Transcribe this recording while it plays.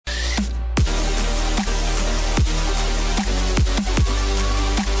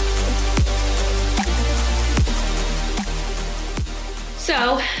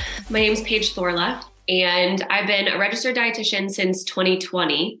My name's Paige Thorla, and I've been a registered dietitian since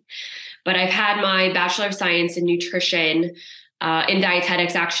 2020, but I've had my Bachelor of Science in Nutrition in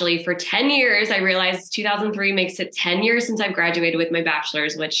dietetics actually for 10 years. I realized 2003 makes it 10 years since I've graduated with my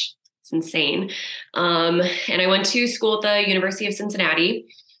bachelor's, which is insane. And I went to school at the University of Cincinnati.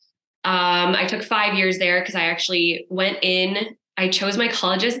 I took 5 years there because I actually went in. I chose my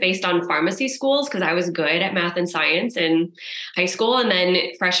colleges based on pharmacy schools because I was good at math and science in high school. And then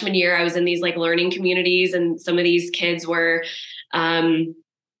freshman year, I was in these like learning communities, and some of these kids were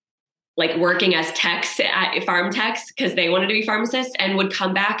like working as techs at farm techs because they wanted to be pharmacists, and would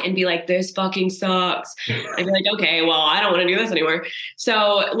come back and be like, this fucking sucks. I'd be like, okay, well, I don't want to do this anymore.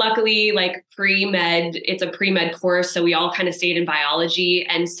 So luckily, like pre-med, it's a pre-med course. So we all kind of stayed in biology.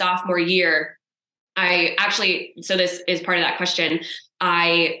 And sophomore year, so this is part of that question.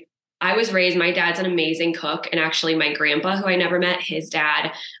 I was raised, my dad's an amazing cook. And actually my grandpa, who I never met, his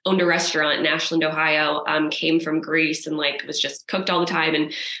dad owned a restaurant in Ashland, Ohio, came from Greece and like was just cooked all the time.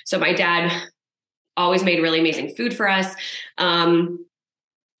 And so my dad always made really amazing food for us.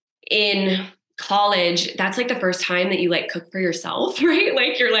 In college, that's like the first time that you like cook for yourself, right?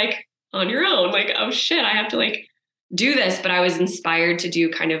 Like you're like on your own, like, oh shit, I have to like do this. But I was inspired to do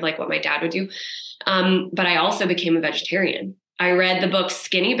kind of like what my dad would do. But I also became a vegetarian. I read the book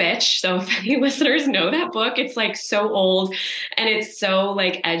Skinny Bitch. So if any listeners know that book, it's like so old and it's so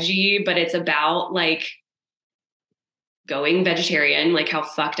like edgy, but it's about like going vegetarian, like how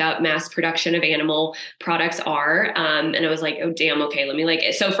fucked up mass production of animal products are. And I was like, oh damn, okay, let me like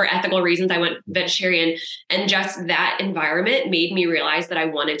it. So for ethical reasons, I went vegetarian, and just that environment made me realize that I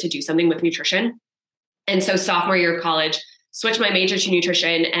wanted to do something with nutrition. And so sophomore year of college, switched my major to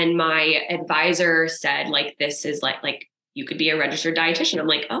nutrition, and my advisor said, like, this is like you could be a registered dietitian. I'm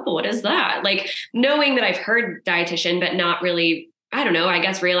like, oh, what is that? Like knowing that I've heard dietitian, but not really, I don't know, I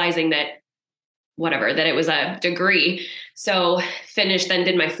guess realizing that whatever, that it was a degree. So finished, then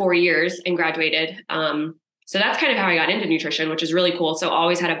did my 4 years and graduated. So that's kind of how I got into nutrition, which is really cool. So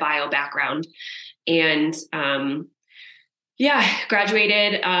always had a bio background, and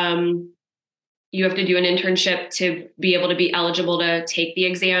graduated. You have to do an internship to be able to be eligible to take the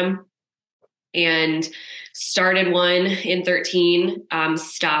exam, and started one in 13,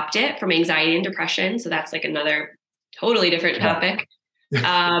 stopped it from anxiety and depression. So that's like another totally different topic.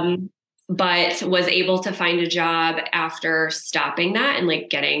 But was able to find a job after stopping that and like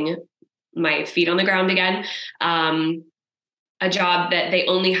getting my feet on the ground again. A job that they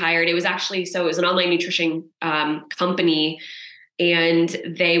only hired. It was an online nutrition company, and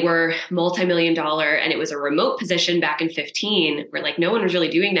they were multi-million-dollar, and it was a remote position back in 15 where like no one was really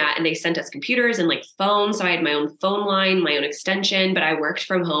doing that. And they sent us computers and like phones. So I had my own phone line, my own extension, but I worked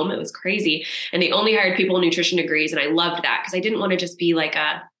from home. It was crazy. And they only hired people with nutrition degrees. And I loved that because I didn't want to just be like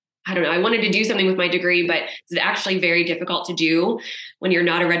I wanted to do something with my degree, but it's actually very difficult to do when you're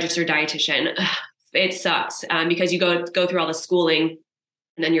not a registered dietitian. It sucks because you go through all the schooling,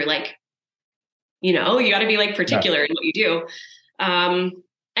 and then you're like, you got to be like particular in what you do.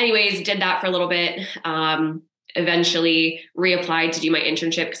 Anyways, did that for a little bit. Eventually reapplied to do my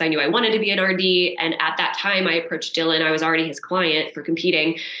internship because I knew I wanted to be an RD. And at that time I approached Dylan. I was already his client for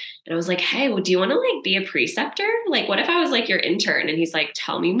competing. And I was like, hey, well, do you want to like be a preceptor? Like, what if I was like your intern? And he's like,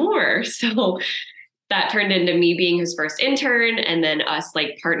 tell me more. So that turned into me being his first intern, and then us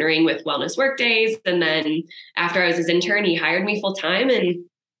like partnering with Wellness Workdays. And then after I was his intern, he hired me full time, and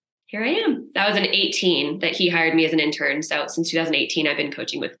here I am. That was in 18 that he hired me as an intern. So since 2018, I've been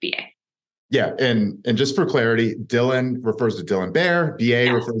coaching with BA. Yeah. And just for clarity, Dylan refers to Dylan Bear.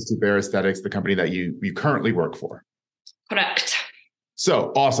 BA refers to Bear Aesthetics, the company that you currently work for. Correct.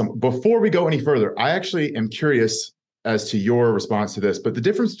 So awesome. Before we go any further, I actually am curious as to your response to this, but the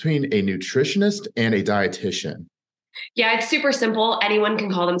difference between a nutritionist and a dietitian. Yeah, it's super simple. Anyone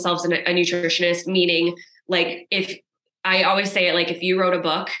can call themselves a nutritionist, meaning like if I always say it, like if you wrote a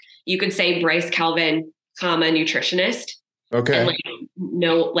book, you could say Bryce Calvin, nutritionist. Okay. And like,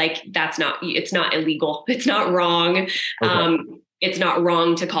 no, like it's not illegal. It's not wrong. Okay. It's not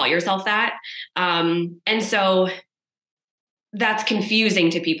wrong to call yourself that. And so that's confusing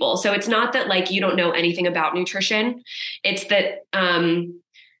to people. So it's not that like you don't know anything about nutrition. It's that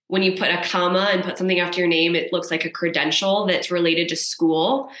when you put a comma and put something after your name, it looks like a credential that's related to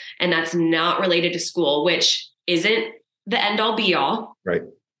school, and that's not related to school, which isn't the end all be all. Right.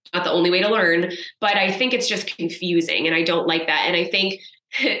 Not the only way to learn, but I think it's just confusing, and I don't like that. And I think,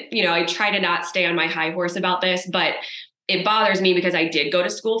 I try to not stay on my high horse about this, but it bothers me because I did go to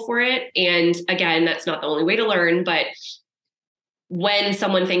school for it. And again, that's not the only way to learn, but when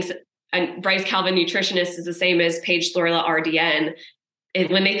someone thinks a Bryce Calvin nutritionist is the same as Paige Thorla RDN,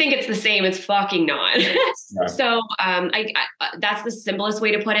 when they think it's the same, it's fucking not. Yeah. So that's the simplest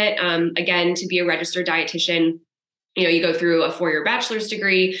way to put it. Again, to be a registered dietitian, you go through a 4-year bachelor's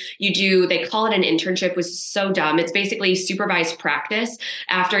degree, they call it an internship, which is so dumb. It's basically supervised practice.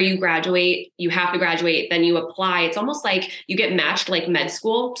 After you graduate, you have to graduate, then you apply. It's almost like you get matched like med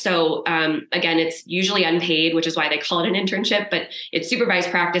school. So again, it's usually unpaid, which is why they call it an internship, but it's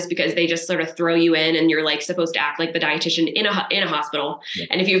supervised practice because they just sort of throw you in and you're like supposed to act like the dietitian in a hospital. Yeah.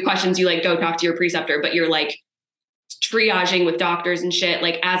 And if you have questions, you like go talk to your preceptor, but you're like triaging with doctors and shit,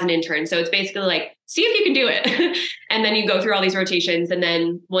 like as an intern. So it's basically like, see if you can do it. And then you go through all these rotations. And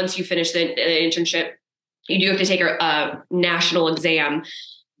then once you finish the internship, you do have to take a national exam.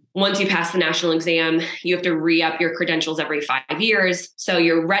 Once you pass the national exam, you have to re-up your credentials every 5 years. So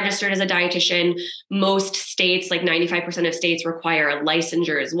you're registered as a dietitian. Most states, like 95% of states, require a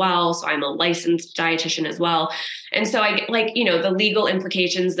licensure as well. So I'm a licensed dietitian as well. And so I like, the legal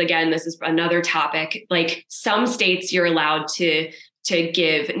implications, again, this is another topic. Like some states you're allowed to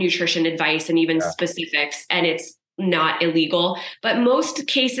give nutrition advice and even specifics, and it's not illegal, but most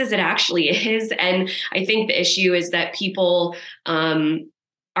cases it actually is. And I think the issue is that people,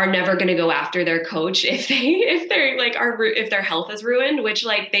 are never going to go after their coach if their health is ruined, which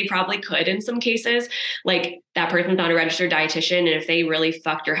like they probably could in some cases. Like that person's not a registered dietitian, and if they really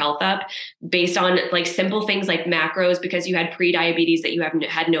fucked your health up based on like simple things like macros because you had pre-diabetes that you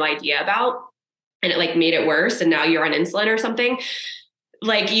had no idea about, and it like made it worse, and now you're on insulin or something,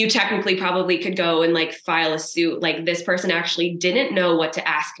 like you technically probably could go and like file a suit. Like this person actually didn't know what to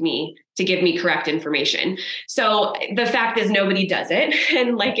ask me to give me correct information. So the fact is nobody does it,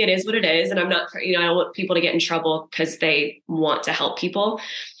 and like it is what it is. And I'm not, I don't want people to get in trouble because they want to help people.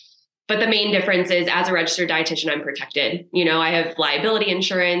 But the main difference is as a registered dietitian, I'm protected. I have liability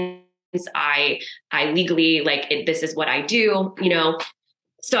insurance. I legally this is what I do,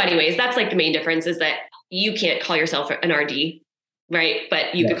 So anyways, that's like the main difference is that you can't call yourself an RD. Right.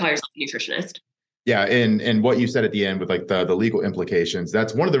 But you could call yourself a nutritionist. Yeah. And what you said at the end with like the legal implications,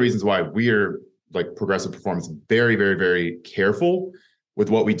 that's one of the reasons why we're like Progressive Performance very, very, very careful with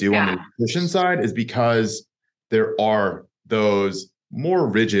what we do on the nutrition side, is because there are those more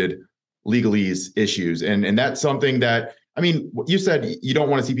rigid legalese issues. And that's something that, I mean, you said you don't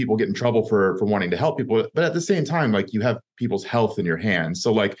want to see people get in trouble for wanting to help people, but at the same time, like you have people's health in your hands.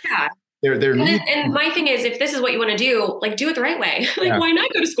 So like, and my thing is, if this is what you want to do, like do it the right way. Why not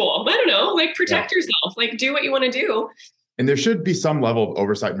go to school? I don't know, like protect yourself, like do what you want to do. And there should be some level of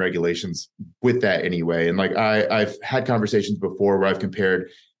oversight and regulations with that anyway. And like I've had conversations before where I've compared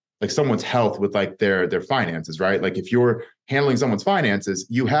like someone's health with like their finances, right? Like if you're handling someone's finances,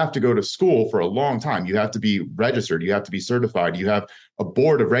 you have to go to school for a long time. You have to be registered. You have to be certified. You have a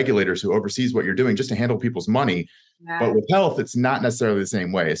board of regulators who oversees what you're doing just to handle people's money. Yeah. But with health, it's not necessarily the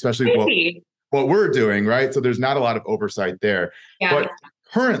same way, especially what we're doing, right? So there's not a lot of oversight there. Yeah. But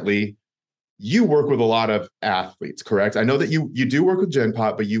currently, you work with a lot of athletes, correct? I know that you do work with Gen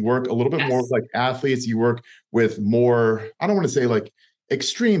Pop, but you work a little bit more with like athletes. You work with more, I don't want to say like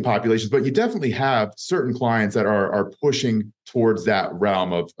extreme populations, but you definitely have certain clients that are pushing towards that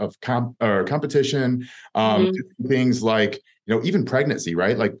realm of competition, things like, even pregnancy,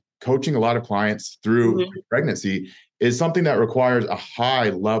 right? Like coaching a lot of clients through pregnancy is something that requires a high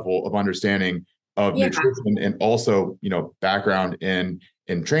level of understanding of nutrition and also, background in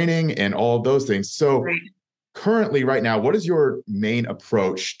training and all of those things. So currently right now, what is your main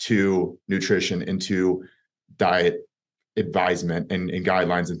approach to nutrition and to diet advisement and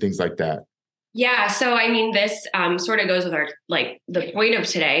guidelines and things like that? Yeah. So, I mean, this sort of goes with our, the point of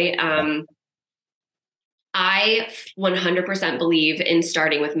today. I 100% believe in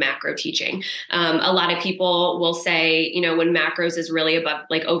starting with macro teaching. A lot of people will say, when macros is really above,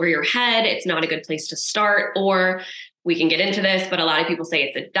 over your head, it's not a good place to start, or we can get into this, but a lot of people say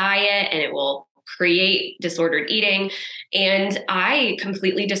it's a diet and it will create disordered eating. And I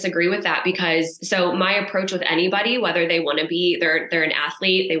completely disagree with that so my approach with anybody, whether they want to be, they're an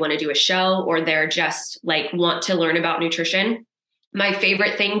athlete, they want to do a show, or they're just want to learn about nutrition, my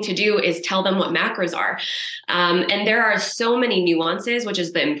favorite thing to do is tell them what macros are. And there are so many nuances, which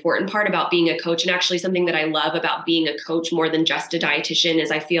is the important part about being a coach. And actually something that I love about being a coach more than just a dietitian is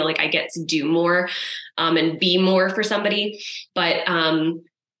I feel like I get to do more and be more for somebody. But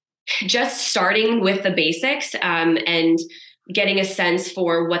just starting with the basics and getting a sense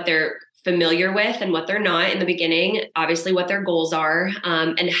for what they're familiar with and what they're not in the beginning, obviously what their goals are,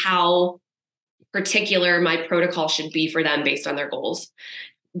 and how particular my protocol should be for them based on their goals.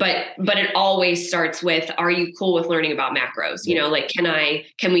 But it always starts with, are you cool with learning about macros?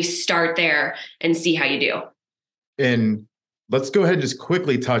 Can we start there and see how you do? And let's go ahead and just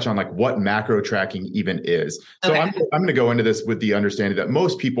quickly touch on like what macro tracking even is. So Okay. I'm going to go into this with the understanding that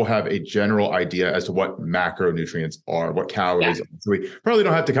most people have a general idea as to what macronutrients are, what calories Yeah. are. So we probably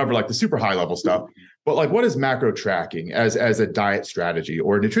don't have to cover like the super high level stuff, but like what is macro tracking as a diet strategy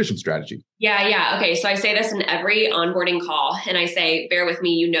or a nutrition strategy? Yeah, yeah. Okay. So I say this in every onboarding call and I say, bear with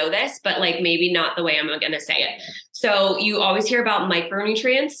me, you know this, but like maybe not the way I'm going to say it. So you always hear about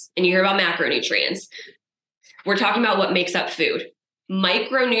micronutrients and you hear about macronutrients. We're talking about what makes up food.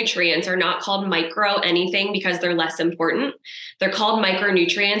 Micronutrients are not called micro anything because they're less important. They're called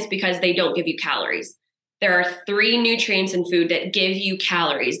micronutrients because they don't give you calories. There are 3 nutrients in food that give you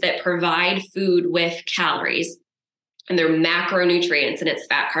calories, that provide food with calories. And they're macronutrients, and it's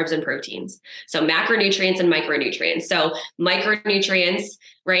fat, carbs, and proteins. So macronutrients and micronutrients. So micronutrients,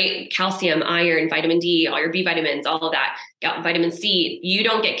 right? Calcium, iron, vitamin D, all your B vitamins, all of that. Vitamin C. You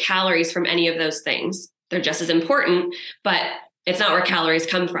don't get calories from any of those things. They're just as important, but it's not where calories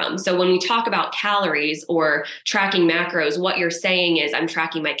come from. So when we talk about calories or tracking macros, what you're saying is I'm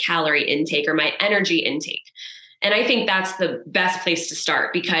tracking my calorie intake or my energy intake. And I think that's the best place to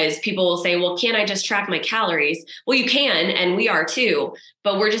start because people will say, well, can't I just track my calories? Well, you can, and we are too,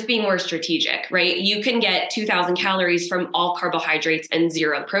 but we're just being more strategic, right? You can get 2,000 calories from all carbohydrates and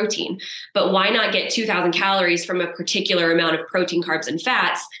 0 protein, but why not get 2,000 calories from a particular amount of protein, carbs, and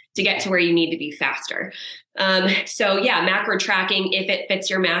fats to get to where you need to be faster? So yeah, macro tracking, if it fits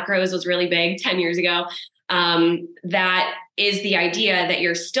your macros, was really big 10 years ago. That is the idea that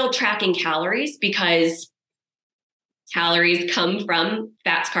you're still tracking calories because calories come from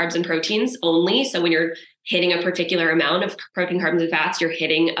fats, carbs, and proteins only. So when you're hitting a particular amount of protein, carbs, and fats, you're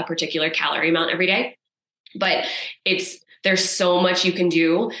hitting a particular calorie amount every day. But there's so much you can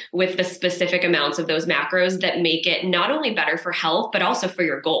do with the specific amounts of those macros that make it not only better for health, but also for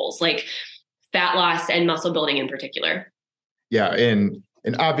your goals, like fat loss and muscle building in particular. Yeah. And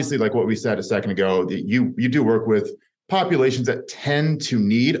obviously, like what we said a second ago, that you do work with populations that tend to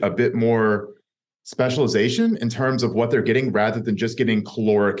need a bit more specialization in terms of what they're getting rather than just getting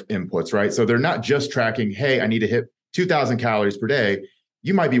caloric inputs, right? So they're not just tracking, hey, I need to hit 2,000 calories per day.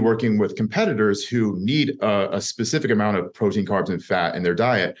 You might be working with competitors who need a specific amount of protein, carbs, and fat in their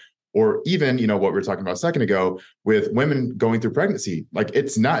diet. Or even, what we were talking about a second ago with women going through pregnancy, like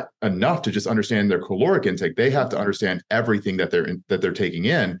it's not enough to just understand their caloric intake. They have to understand everything that they're taking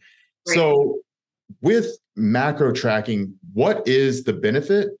in. Right. So with macro tracking, what is the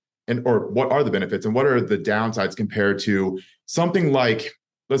benefit or what are the benefits and what are the downsides compared to something like,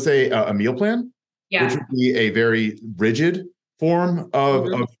 let's say, a meal plan, which would be a very rigid form of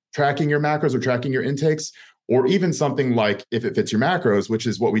tracking your macros or tracking your intakes, or even something like if it fits your macros, which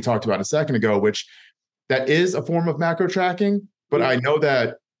is what we talked about a second ago, which that is a form of macro tracking. But I know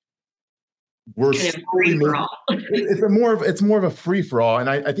that we're kind of free for all. it's more of a free for all, and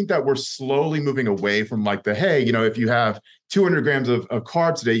I think that we're slowly moving away from like the hey, if you have 200 grams of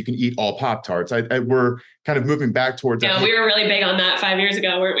carbs today, you can eat all Pop-Tarts. We're kind of moving back towards that. We were really big on that 5 years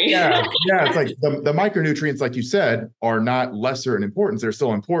ago, weren't we? Yeah. It's like the micronutrients, like you said, are not lesser in importance. They're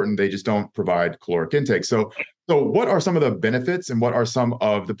still important. They just don't provide caloric intake. So what are some of the benefits and what are some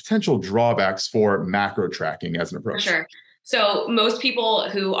of the potential drawbacks for macro tracking as an approach? For sure. So most people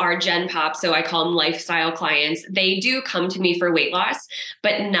who are Gen Pop, so I call them lifestyle clients, they do come to me for weight loss,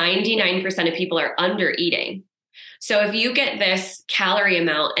 but 99% of people are under eating. So if you get this calorie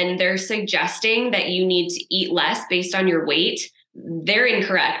amount and they're suggesting that you need to eat less based on your weight, they're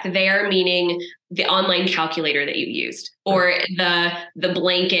incorrect. They are meaning the online calculator that you used or the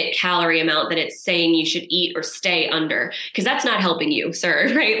blanket calorie amount that it's saying you should eat or stay under, because that's not helping you,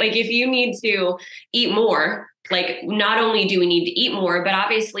 sir, right? Like if you need to eat more, like not only do we need to eat more, but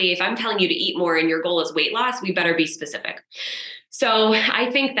obviously if I'm telling you to eat more and your goal is weight loss, we better be specific. So I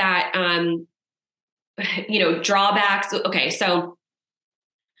think that, drawbacks. Okay. So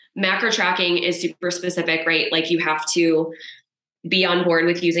macro tracking is super specific, right? Like you have to be on board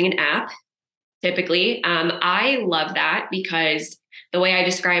with using an app. Typically, I love that because the way I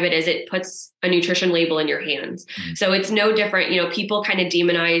describe it is it puts a nutrition label in your hands. Mm-hmm. So it's no different. People kind of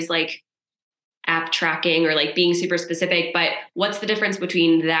demonize like app tracking or like being super specific, but what's the difference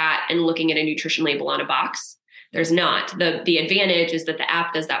between that and looking at a nutrition label on a box? There's not. The advantage is that the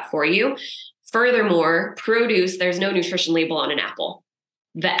app does that for you. Furthermore, produce, there's no nutrition label on an apple.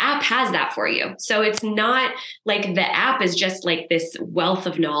 The app has that for you. So it's not like the app is just like this wealth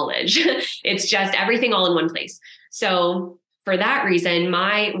of knowledge. It's just everything all in one place. So for that reason,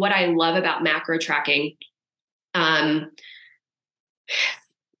 what I love about macro tracking, in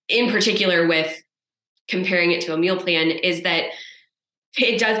particular with comparing it to a meal plan, is that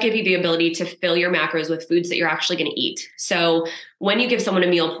It does give you the ability to fill your macros with foods that you're actually going to eat. So when you give someone a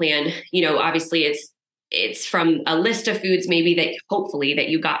meal plan, obviously it's from a list of foods maybe that hopefully that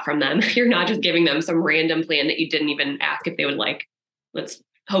you got from them. You're not just giving them some random plan that you didn't even ask if they would like. Let's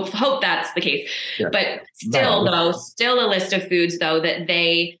hope that's the case. Yeah. But still a list of foods though that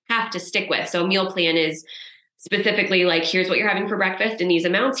they have to stick with. So a meal plan is specifically like, here's what you're having for breakfast in these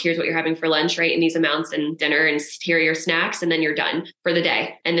amounts. Here's what you're having for lunch, right? In these amounts, and dinner, and here are your snacks. And then you're done for the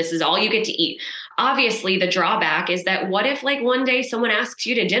day. And this is all you get to eat. Obviously the drawback is that what if like one day someone asks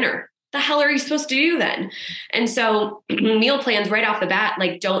you to dinner? The hell are you supposed to do then? And so meal plans right off the bat,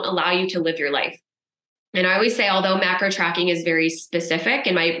 like don't allow you to live your life. And I always say, although macro tracking is very specific,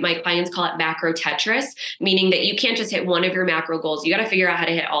 and my clients call it macro Tetris, meaning that you can't just hit one of your macro goals. You got to figure out how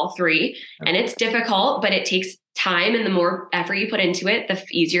to hit all three. And it's difficult, but it takes time. And the more effort you put into it, the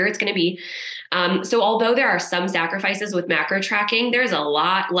easier it's going to be. So although there are some sacrifices with macro tracking, there's a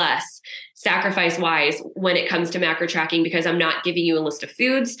lot less sacrifice wise when it comes to macro tracking, because I'm not giving you a list of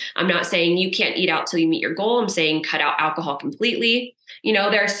foods. I'm not saying you can't eat out till you meet your goal. I'm saying cut out alcohol completely.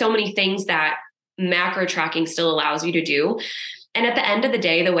 There are so many things that macro tracking still allows you to do. And at the end of the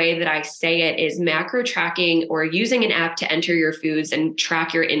day, the way that I say it is macro tracking or using an app to enter your foods and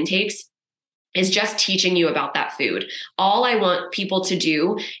track your intakes is just teaching you about that food. All I want people to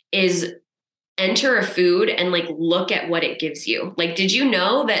do is enter a food and like look at what it gives you. Like, did you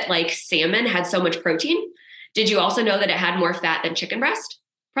know that like salmon had so much protein? Did you also know that it had more fat than chicken breast?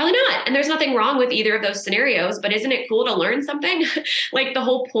 Probably not. And there's nothing wrong with either of those scenarios, but isn't it cool to learn something? Like the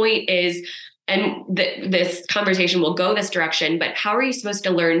whole point is, and this conversation will go this direction, but how are you supposed to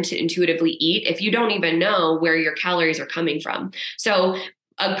learn to intuitively eat if you don't even know where your calories are coming from? So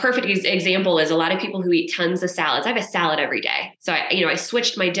a perfect example is a lot of people who eat tons of salads. I have a salad every day. So I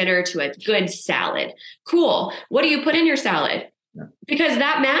switched my dinner to a good salad. Cool. What do you put in your salad? Yeah. Because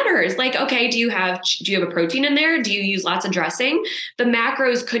that matters. Like, okay, do you have a protein in there? Do you use lots of dressing? The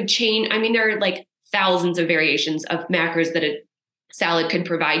macros could change. I mean, there are like thousands of variations of macros that a salad could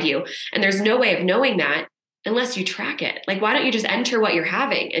provide you. And there's no way of knowing that unless you track it. Like, why don't you just enter what you're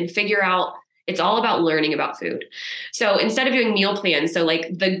having and figure out? It's all about learning about food. So instead of doing meal plans, so like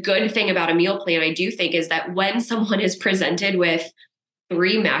the good thing about a meal plan, I do think, is that when someone is presented with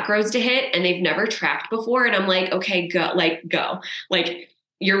 3 macros to hit and they've never tracked before, and I'm like, okay, go. Like,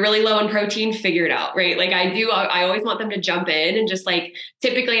 you're really low in protein, figure it out, right? Like I always want them to jump in and just like,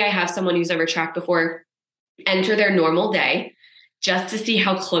 typically I have someone who's never tracked before enter their normal day just to see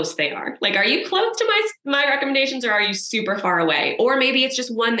how close they are. Like, are you close to my recommendations, or are you super far away? Or maybe it's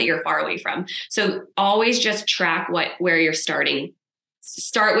just one that you're far away from. So always just track where you're starting.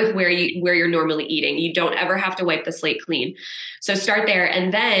 Start with where you're normally eating. You don't ever have to wipe the slate clean. So start there.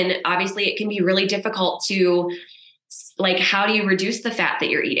 And then obviously it can be really difficult to, like, how do you reduce the fat that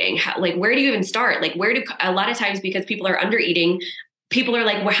you're eating? Where do you even start? Like, a lot of times, because people are under eating, people are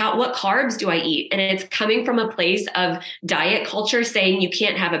like, well, what carbs do I eat? And it's coming from a place of diet culture saying you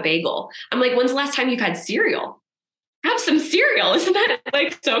can't have a bagel. I'm like, when's the last time you've had cereal? Have some cereal. Isn't that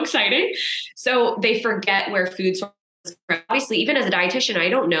like so exciting? So they forget where food sources are. Obviously, even as a dietitian, I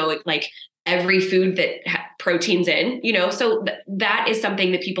don't know like every food that protein's in, so that is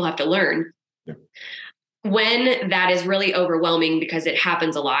something that people have to learn. Yeah. When that is really overwhelming, because it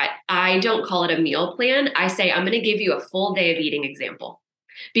happens a lot, I don't call it a meal plan. I say, I'm going to give you a full day of eating example,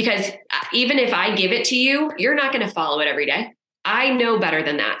 because even if I give it to you, you're not going to follow it every day. I know better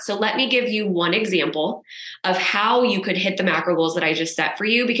than that. So let me give you one example of how you could hit the macro goals that I just set for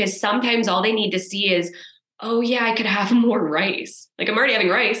you, because sometimes all they need to see is, oh yeah, I could have more rice. Like, I'm already having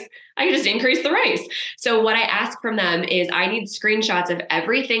rice. I can just increase the rice. So what I ask from them is, I need screenshots of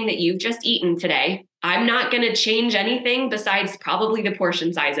everything that you've just eaten today. I'm not going to change anything besides probably the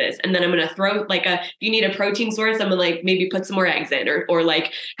portion sizes. And then I'm going to throw if you need a protein source, I'm going to like maybe put some more eggs in, or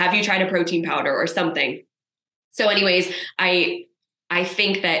like, have you tried a protein powder or something? So anyways, I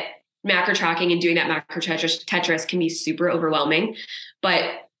think that macro tracking and doing that macro Tetris can be super overwhelming,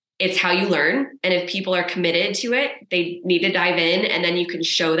 but it's how you learn. And if people are committed to it, they need to dive in, and then you can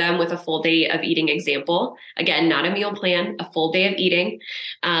show them with a full day of eating example. Again, not a meal plan, a full day of eating,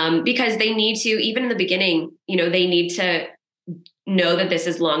 because they need to, even in the beginning, they need to know that this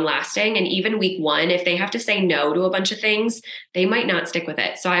is long lasting. And even week 1, if they have to say no to a bunch of things, they might not stick with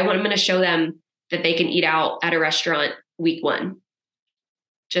it. So I'm going to show them that they can eat out at a restaurant week 1.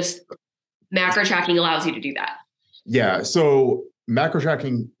 Just macro tracking allows you to do that. Yeah. So macro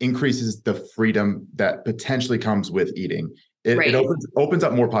tracking increases the freedom that potentially comes with eating. It opens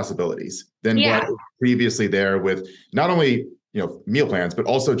up more possibilities than what was previously there, with not only meal plans, but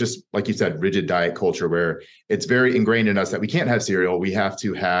also just like you said, rigid diet culture where it's very ingrained in us that we can't have cereal. We have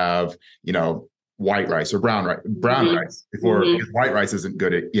to have, white rice or brown Mm-hmm. rice before, because white rice isn't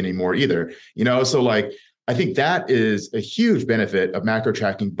good anymore either. So like, I think that is a huge benefit of macro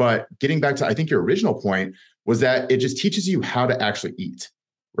tracking. But getting back to, I think your original point was that it just teaches you how to actually eat,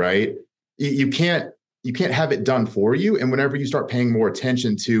 right? You can't have it done for you. And whenever you start paying more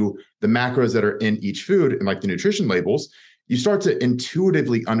attention to the macros that are in each food and like the nutrition labels, you start to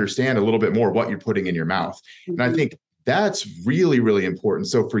intuitively understand a little bit more what you're putting in your mouth. And I think that's really, really important.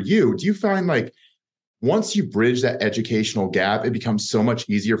 So for you, do you find like once you bridge that educational gap, it becomes so much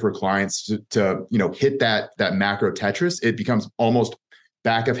easier for clients to hit that macro Tetris? It becomes almost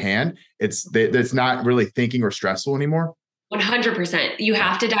back of hand. It's not really thinking or stressful anymore. 100%. You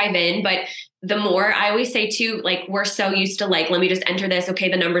have to dive in. But the more I always say too, like, we're so used to like, let me just enter this. Okay,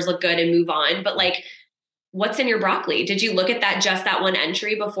 the numbers look good and move on. But like, what's in your broccoli? Did you look at just that one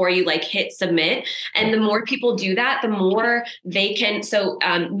entry before you like hit submit? And the more people do that, the more they can. So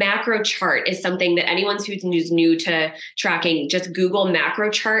macro chart is something that anyone who's new to tracking, just Google macro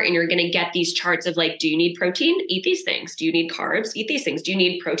chart and you're going to get these charts of like, do you need protein? Eat these things. Do you need carbs? Eat these things. Do you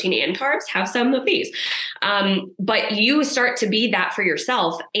need protein and carbs? Have some of these. But you start to be that for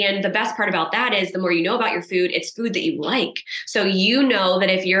yourself. And the best part about that is the more you know about your food, it's food that you like. So you know that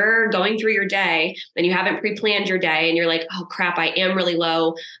if you're going through your day and you haven't pre-planned your day and you're like, oh crap, I am really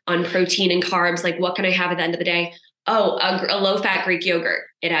low on protein and carbs. Like, what can I have at the end of the day? Oh, a low-fat Greek yogurt.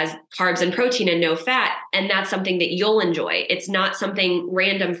 It has carbs and protein and no fat. And that's something that you'll enjoy. It's not something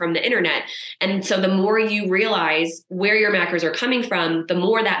random from the internet. And so the more you realize where your macros are coming from, the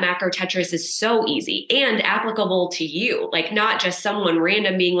more that macro Tetris is so easy and applicable to you. Like, not just someone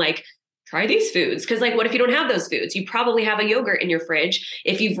random being like, try these foods. Because like, what if you don't have those foods? You probably have a yogurt in your fridge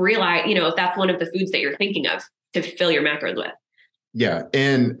if you've realized, if that's one of the foods that you're thinking of to fill your macros with. Yeah.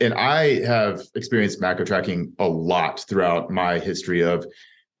 And I have experienced macro tracking a lot throughout my history of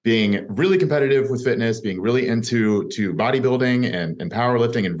being really competitive with fitness, being really into bodybuilding and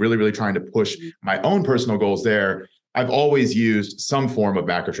powerlifting, and really, really trying to push my own personal goals there. I've always used some form of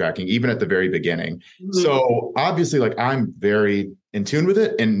macro tracking, even at the very beginning. Mm-hmm. So obviously, like, I'm very in tune with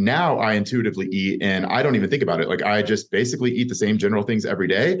it. And now I intuitively eat and I don't even think about it. Like, I just basically eat the same general things every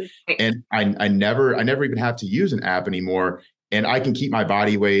day. And I never even have to use an app anymore. And I can keep my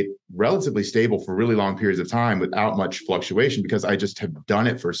body weight relatively stable for really long periods of time without much fluctuation because I just have done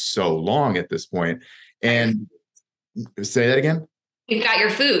it for so long at this point. And say that again. You've got your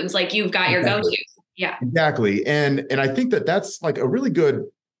foods, like you've got your go-to. Yeah, exactly. And I think that that's like a really good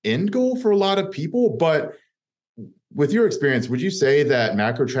end goal for a lot of people. But with your experience, would you say that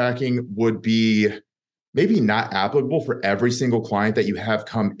macro tracking would be maybe not applicable for every single client that you have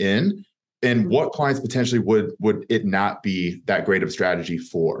come in? And what clients potentially would it not be that great of a strategy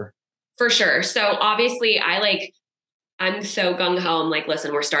for? For sure. So obviously I'm so gung-ho. I'm like,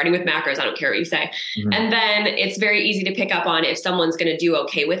 listen, we're starting with macros. I don't care what you say. Mm-hmm. And then it's very easy to pick up on if someone's going to do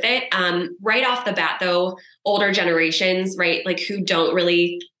okay with it. Right off the bat though, older generations, right? Like, who don't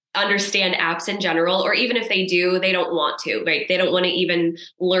really understand apps in general, or even if they do, they don't want to, right? They don't want to even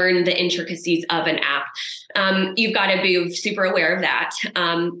learn the intricacies of an app. You've got to be super aware of that.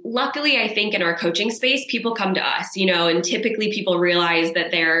 Luckily, I think in our coaching space, people come to us, and typically people realize that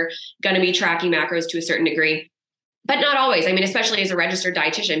they're going to be tracking macros to a certain degree, but not always. I mean, especially as a registered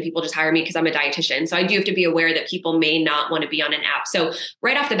dietitian, people just hire me because I'm a dietitian. So I do have to be aware that people may not want to be on an app. So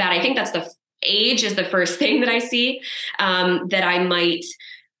right off the bat, I think that's age is the first thing that I see, that I might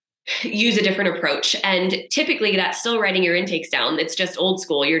use a different approach. And typically that's still writing your intakes down. It's just old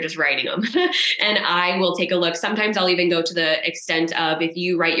school. You're just writing them. And I will take a look. Sometimes I'll even go to the extent of, if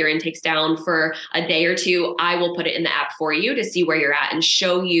you write your intakes down for a day or two, I will put it in the app for you to see where you're at and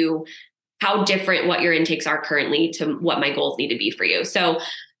show you how different what your intakes are currently to what my goals need to be for you. So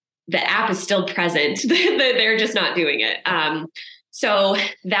the app is still present. They're just not doing it. So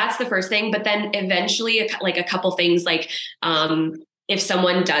that's the first thing. But then eventually, like a couple things, like, if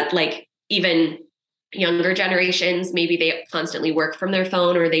someone does, like, even younger generations, maybe they constantly work from their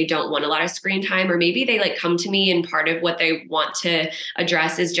phone, or they don't want a lot of screen time, or maybe they like come to me and part of what they want to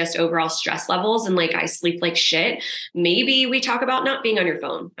address is just overall stress levels. And like, I sleep like shit. Maybe we talk about not being on your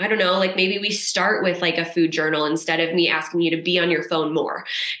phone. I don't know. Like, maybe we start with like a food journal instead of me asking you to be on your phone more,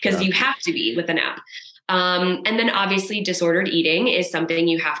 because you have to be with an app. And then obviously disordered eating is something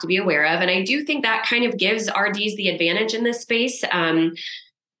you have to be aware of. And I do think that kind of gives RDs the advantage in this space.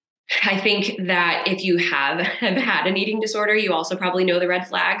 I think that if you have had an eating disorder, you also probably know the red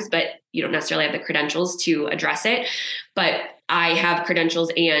flags, but you don't necessarily have the credentials to address it. But I have credentials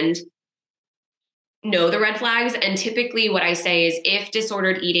and know the red flags. And typically what I say is if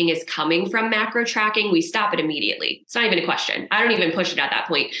disordered eating is coming from macro tracking, we stop it immediately. It's not even a question. I don't even push it at that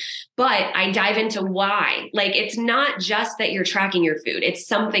point, but I dive into why. Like, it's not just that you're tracking your food. It's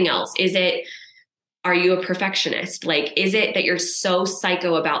something else. Are you a perfectionist? Like, is it that you're so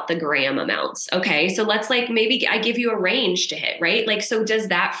psycho about the gram amounts? Okay. So let's like, maybe I give you a range to hit, right? Like, so does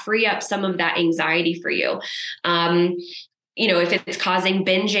that free up some of that anxiety for you? If it's causing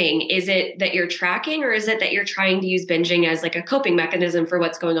binging, is it that you're tracking, or is it that you're trying to use binging as like a coping mechanism for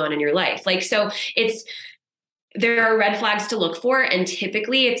what's going on in your life? Like, so there are red flags to look for. And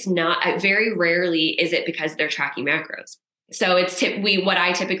typically it's not, very rarely is it because they're tracking macros. So what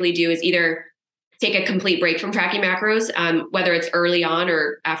I typically do is either take a complete break from tracking macros, whether it's early on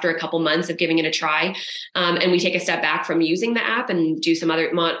or after a couple months of giving it a try. And we take a step back from using the app and do some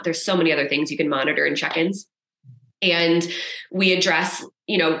other, there's so many other things you can monitor in check-ins. And we address,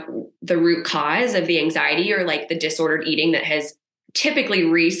 the root cause of the anxiety or like the disordered eating that has typically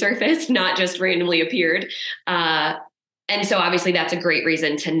resurfaced, not just randomly appeared. And so obviously that's a great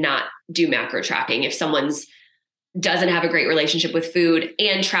reason to not do macro tracking if someone's doesn't have a great relationship with food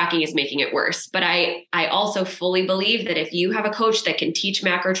and tracking is making it worse. But I also fully believe that if you have a coach that can teach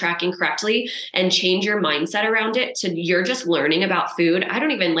macro tracking correctly and change your mindset around it to you're just learning about food. I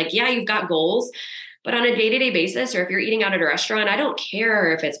don't even you've got goals, but on a day-to-day basis, or if you're eating out at a restaurant, I don't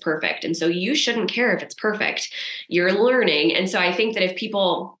care if it's perfect. And so you shouldn't care if it's perfect. You're learning. And so I think that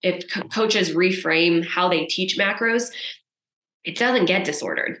if coaches reframe how they teach macros, it doesn't get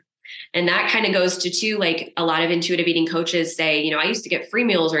disordered. And that kind of goes to too, like a lot of intuitive eating coaches say, I used to get free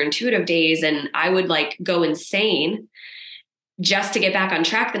meals or intuitive days and I would go insane just to get back on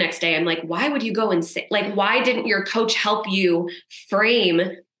track the next day. I'm like, why would you go insane? Like, why didn't your coach help you frame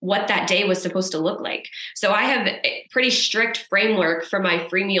what that day was supposed to look like? So I have a pretty strict framework for my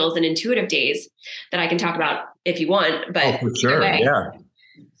free meals and intuitive days that I can talk about if you want, but for sure. Yeah.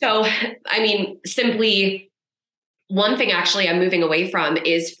 So, simply one thing actually I'm moving away from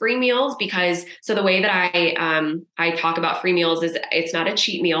is free meals because the way that I talk about free meals is it's not a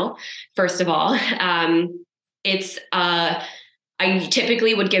cheat meal. First of all, I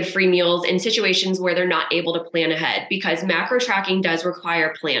typically would give free meals in situations where they're not able to plan ahead because macro tracking does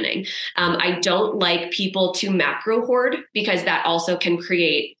require planning. I don't like people to macro hoard because that also can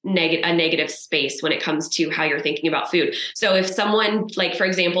create a negative space when it comes to how you're thinking about food. So if someone, for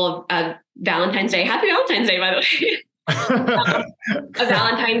example, Valentine's Day, happy Valentine's Day, by the way, a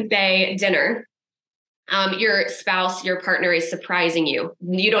Valentine's Day dinner, your spouse, your partner is surprising you.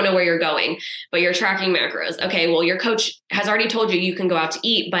 You don't know where you're going, but you're tracking macros. Okay, well, your coach has already told you can go out to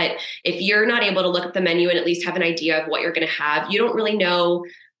eat, but if you're not able to look at the menu and at least have an idea of what you're going to have, you don't really know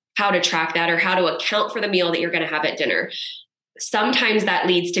how to track that or how to account for the meal that you're going to have at dinner. Sometimes that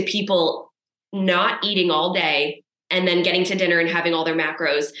leads to people not eating all day and then getting to dinner and having all their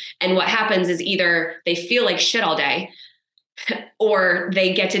macros. And what happens is either they feel like shit all day or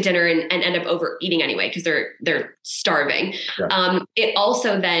they get to dinner and end up overeating anyway because they're starving. Yeah. It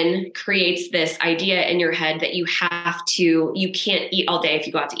also then creates this idea in your head that you can't eat all day if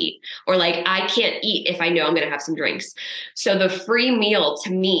you go out to eat, or I can't eat if I know I'm going to have some drinks. So the free meal to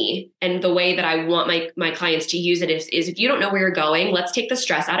me, and the way that I want my clients to use it is if you don't know where you're going, let's take the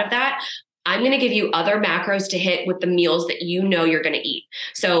stress out of that. I'm going to give you other macros to hit with the meals that you know you're going to eat.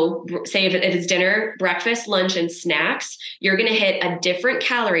 So say if it's dinner, breakfast, lunch, and snacks, you're going to hit a different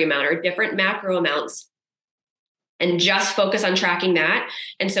calorie amount or different macro amounts and just focus on tracking that.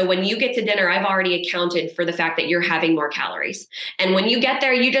 And so when you get to dinner, I've already accounted for the fact that you're having more calories. And when you get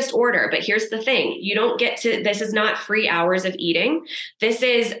there, you just order. But here's the thing, you don't get to, this is not free hours of eating. This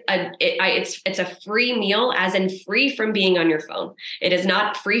is it's a free meal, as in free from being on your phone. It is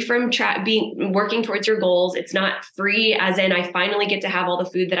not free from working towards your goals. It's not free as in I finally get to have all the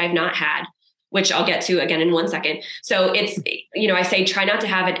food that I've not had, which I'll get to again in 1 second. So it's, I say, try not to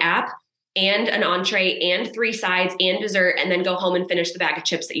have an app and an entree and 3 sides and dessert and then go home and finish the bag of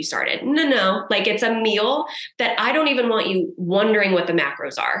chips that you started. No. It's a meal that I don't even want you wondering what the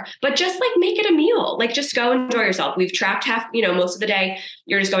macros are, but just make it a meal. Just go enjoy yourself. We've tracked most of the day.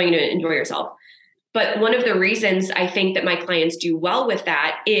 You're just going to enjoy yourself. But one of the reasons I think that my clients do well with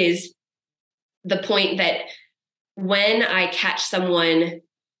that is the point that when I catch someone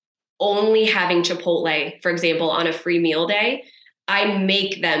only having Chipotle, for example, on a free meal day, I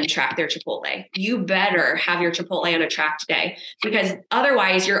make them track their Chipotle. You better have your Chipotle on a tracked day, because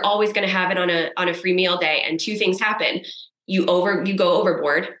otherwise you're always going to have it on a free meal day. And 2 things happen. You go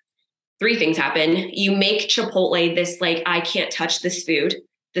overboard. 3 things happen. You make Chipotle this I can't touch this food.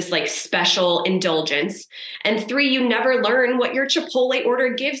 this like special indulgence. And 3, you never learn what your Chipotle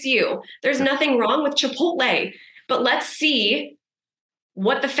order gives you. There's nothing wrong with Chipotle, but let's see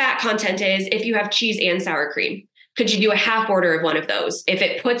what the fat content is if you have cheese and sour cream. Could you do a half order of one of those? If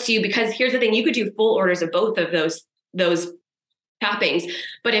it puts you, because here's the thing, you could do full orders of both of those toppings.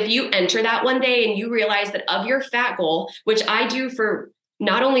 But if you enter that one day and you realize that of your fat goal, which I do for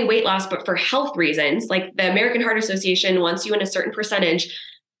not only weight loss, but for health reasons, like the American Heart Association wants you in a certain percentage,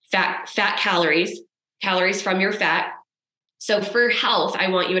 fat calories from your fat. So for health, I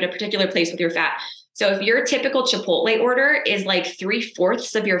want you at a particular place with your fat. So if your typical Chipotle order is like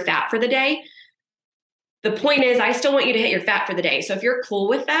 3/4 of your fat for the day, the point is I still want you to hit your fat for the day. So if you're cool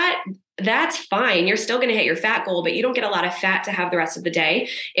with that, that's fine. You're still going to hit your fat goal, but you don't get a lot of fat to have the rest of the day.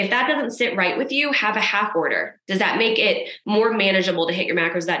 If that doesn't sit right with you, have a half order. Does that make it more manageable to hit your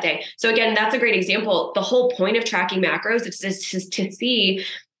macros that day? So again, that's a great example. The whole point of tracking macros is just to see,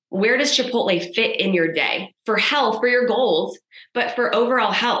 where does Chipotle fit in your day for health, for your goals, but for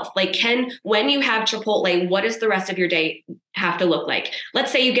overall health? Like, when you have Chipotle, what does the rest of your day have to look like?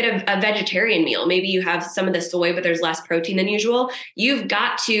 Let's say you get a vegetarian meal. Maybe you have some of the soy, but there's less protein than usual. You've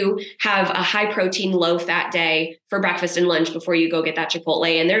got to have a high protein, low fat day for breakfast and lunch before you go get that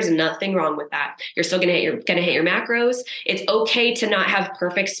Chipotle. And there's nothing wrong with that. You're still gonna hit your macros. It's okay to not have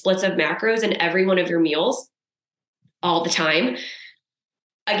perfect splits of macros in every one of your meals all the time.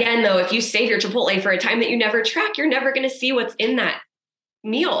 Again, though, if you save your Chipotle for a time that you never track, you're never going to see what's in that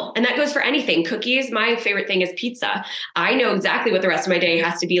meal. And that goes for anything. Cookies, my favorite thing is pizza. I know exactly what the rest of my day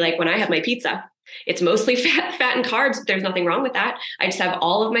has to be like when I have my pizza. It's mostly fat and carbs, but there's nothing wrong with that. I just have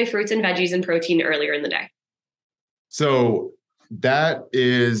all of my fruits and veggies and protein earlier in the day. So that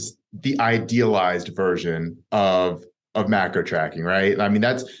is the idealized version of macro tracking, right? I mean,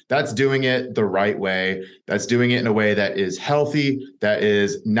 that's doing it the right way. That's doing it in a way that is healthy, that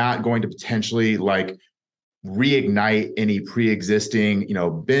is not going to potentially like reignite any pre-existing,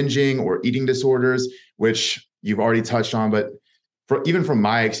 binging or eating disorders, which you've already touched on. But even from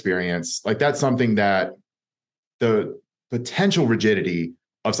my experience, like that's something that the potential rigidity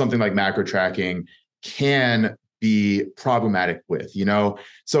of something like macro tracking can be problematic with,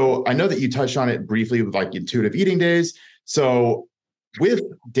 So I know that you touched on it briefly with like intuitive eating days. So with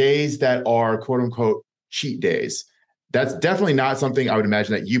days that are quote unquote cheat days, that's definitely not something I would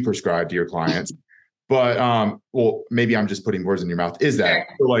imagine that you prescribe to your clients. But well, maybe I'm just putting words in your mouth. Is that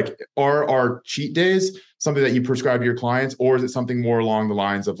so, like, are cheat days something that you prescribe to your clients, or is it something more along the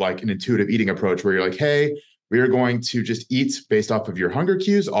lines of like an intuitive eating approach where you're like, hey, we are going to just eat based off of your hunger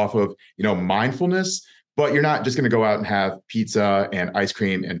cues, off of mindfulness, but you're not just going to go out and have pizza and ice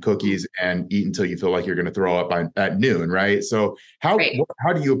cream and cookies and eat until you feel like you're going to throw up at noon, right? So how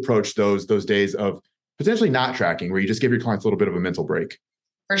do you approach those days of potentially not tracking, where you just give your clients a little bit of a mental break?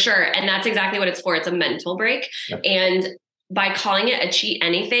 For sure. And that's exactly what it's for. It's a mental break. Yeah. And by calling it a cheat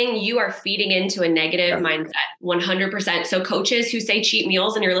anything, you are feeding into a negative mindset, 100%. So coaches who say cheat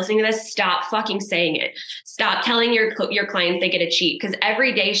meals and you're listening to this, stop fucking saying it. Stop telling your clients they get a cheat, because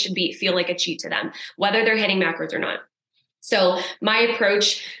every day should feel like a cheat to them, whether they're hitting macros or not. So my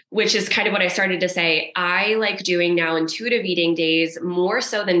approach, which is kind of what I started to say, I like doing now intuitive eating days more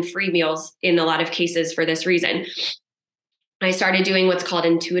so than free meals in a lot of cases for this reason. I started doing what's called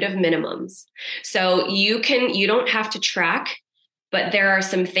intuitive minimums. So you don't have to track, but there are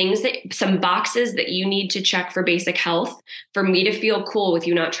some boxes that you need to check for basic health for me to feel cool with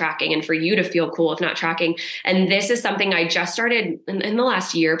you not tracking and for you to feel cool with not tracking. And this is something I just started in the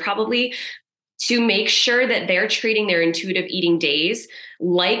last year, probably, to make sure that they're treating their intuitive eating days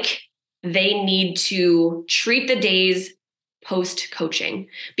like they need to treat the days post-coaching,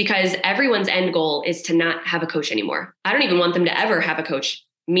 because everyone's end goal is to not have a coach anymore. I don't even want them to ever have a coach,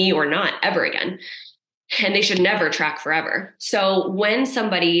 me or not, ever again. And they should never track forever. So when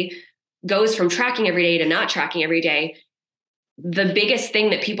somebody goes from tracking every day to not tracking every day, the biggest thing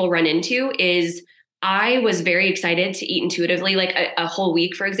that people run into is, I was very excited to eat intuitively, like a whole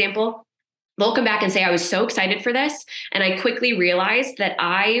week, for example. They'll come back and say, I was so excited for this. And I quickly realized that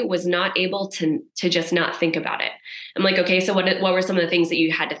I was not able to just not think about it. I'm like, okay, so what were some of the things that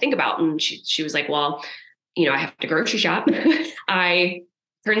you had to think about? And she was like, well, I have to grocery shop.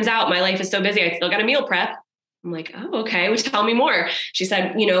 Turns out my life is so busy, I still got a meal prep. I'm like, oh, okay, well, tell me more. She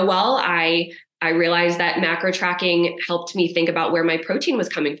said, well, I realized that macro tracking helped me think about where my protein was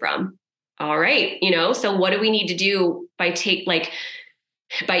coming from. All right. So what do we need to do by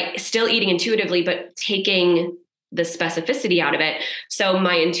still eating intuitively, but taking the specificity out of it? So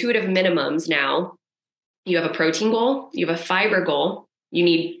my intuitive minimums now, you have a protein goal, you have a fiber goal, you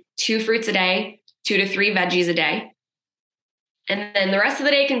need 2 fruits a day, 2 to 3 veggies a day. And then the rest of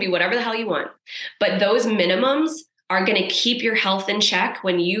the day can be whatever the hell you want. But those minimums are going to keep your health in check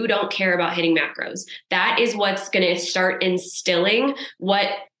when you don't care about hitting macros. That is what's going to start instilling what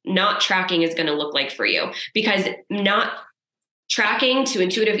not tracking is going to look like for you, because not tracking to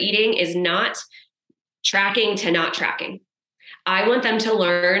intuitive eating is not tracking to not tracking. I want them to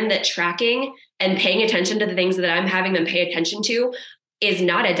learn that tracking and paying attention to the things that I'm having them pay attention to is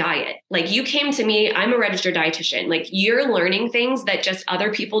not a diet. Like, you came to me, I'm a registered dietitian. Like, you're learning things that just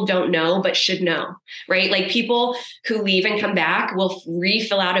other people don't know, but should know, right? Like, people who leave and come back will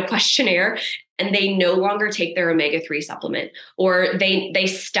refill out a questionnaire and they no longer take their omega-3 supplement, or they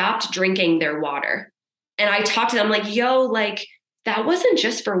stopped drinking their water. And I talk to them like, yo, like, that wasn't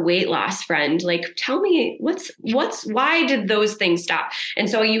just for weight loss, friend. Like, tell me why did those things stop? And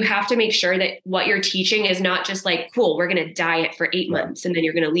so you have to make sure that what you're teaching is not just like, cool, we're going to diet for 8 months and then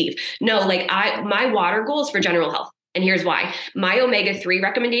you're going to leave. No, like, my water goal is for general health. And here's why. My omega-3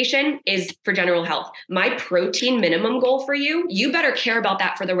 recommendation is for general health. My protein minimum goal for you, you better care about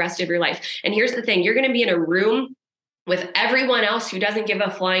that for the rest of your life. And here's the thing, you're going to be in a room with everyone else who doesn't give a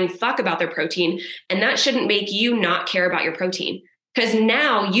flying fuck about their protein. And that shouldn't make you not care about your protein. Because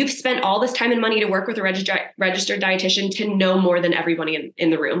now you've spent all this time and money to work with a registered dietitian to know more than everybody in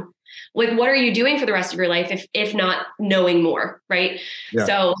the room. Like, what are you doing for the rest of your life if not knowing more, right? Yeah.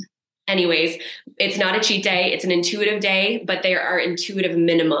 So anyways, it's not a cheat day. It's an intuitive day, but there are intuitive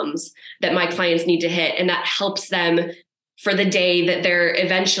minimums that my clients need to hit. And that helps them for the day that they're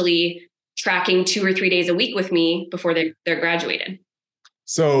eventually tracking 2 or 3 days a week with me before they're graduated.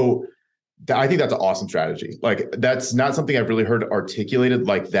 So I think that's an awesome strategy. Like, that's not something I've really heard articulated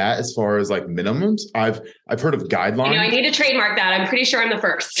like that as far as like minimums. I've heard of guidelines. I need to trademark that. I'm pretty sure I'm the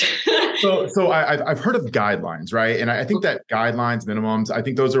first. So I've heard of guidelines, right? And I think that guidelines, minimums, I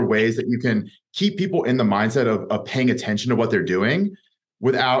think those are ways that you can keep people in the mindset of paying attention to what they're doing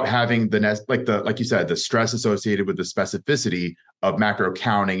without having like you said, the stress associated with the specificity of macro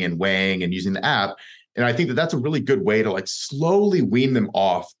counting and weighing and using the app. And I think that that's a really good way to like slowly wean them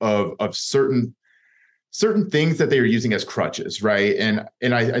off of certain things that they are using as crutches, right? And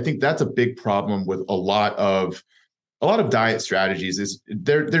I think that's a big problem with a lot of diet strategies is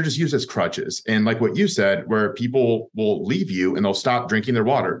they're just used as crutches. And like what you said, where people will leave you and they'll stop drinking their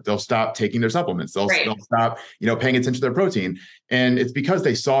water, they'll stop taking their supplements, they'll stop paying attention to their protein, and it's because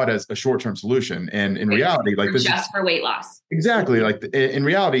they saw it as a short-term solution. And in reality, like, this just for weight loss. Exactly. Like, in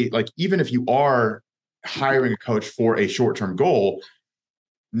reality, like, even if you are hiring a coach for a short-term goal,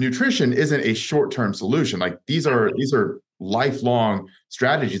 nutrition isn't a short-term solution. Like, these are lifelong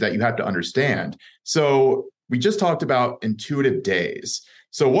strategies that you have to understand. So we just talked about intuitive days.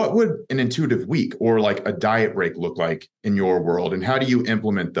 So what would an intuitive week or like a diet break look like in your world, and how do you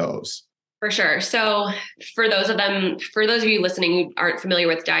implement those? For sure. So for those of you listening who aren't familiar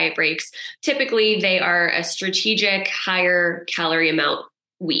with diet breaks, typically they are a strategic higher calorie amount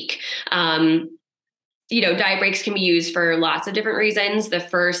week. Diet breaks can be used for lots of different reasons. The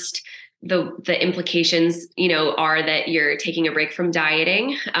first, the implications, are that you're taking a break from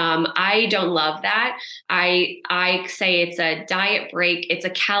dieting. I don't love that. I say it's a diet break. It's a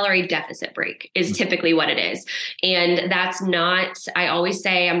calorie deficit break is typically what it is. And that's not, I always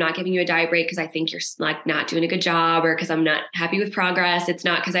say, I'm not giving you a diet break because I think you're like not doing a good job or because I'm not happy with progress. It's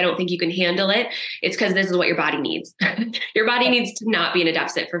not because I don't think you can handle it. It's because this is what your body needs. Your body needs to not be in a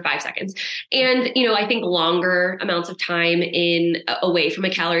deficit for 5 seconds. And, I think longer amounts of time away from a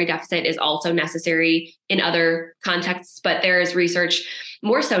calorie deficit is also necessary in other contexts, but there is research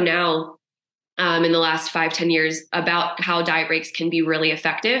more so now in the last 5-10 years about how diet breaks can be really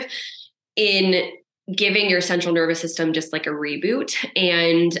effective in giving your central nervous system just like a reboot.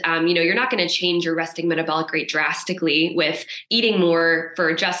 And, you're not going to change your resting metabolic rate drastically with eating more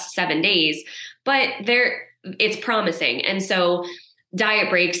for just 7 days, but it's promising. And so diet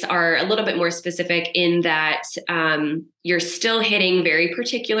breaks are a little bit more specific in that you're still hitting very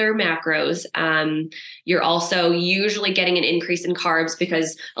particular macros. You're also usually getting an increase in carbs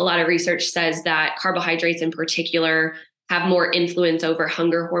because a lot of research says that carbohydrates in particular have more influence over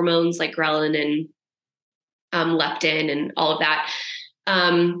hunger hormones like ghrelin and leptin and all of that.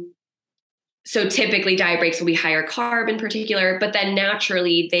 So typically diet breaks will be higher carb in particular, but then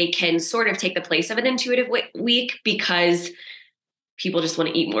naturally they can sort of take the place of an intuitive week because people just want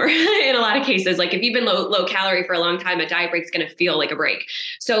to eat more in a lot of cases. Like, if you've been low calorie for a long time, a diet break is going to feel like a break.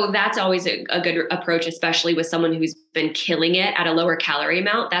 So that's always a good approach, especially with someone who's been killing it at a lower calorie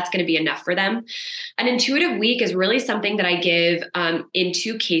amount. That's going to be enough for them. An intuitive week is really something that I give in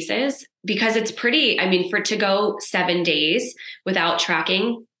 2 cases because it's to go 7 days without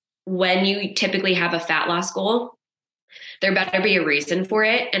tracking when you typically have a fat loss goal, There better be a reason for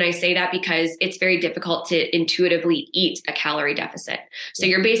it. And I say that because it's very difficult to intuitively eat a calorie deficit. So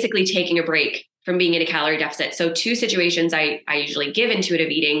you're basically taking a break from being in a calorie deficit. So two situations I usually give intuitive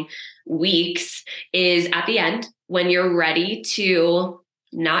eating weeks is at the end when you're ready to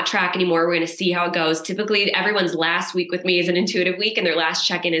not track anymore. We're going to see how it goes. Typically, everyone's last week with me is an intuitive week, and their last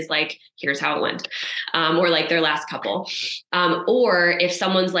check-in is like, here's how it went, or like their last couple. Or if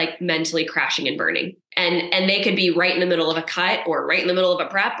someone's like mentally crashing and burning, and they could be right in the middle of a cut or right in the middle of a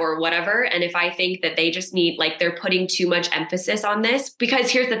prep or whatever. And if I think that they just need, like, they're putting too much emphasis on this,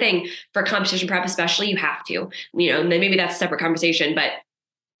 because here's the thing, for competition prep especially, you have to, and then maybe that's a separate conversation, but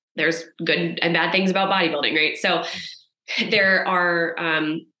there's good and bad things about bodybuilding, right? So there are,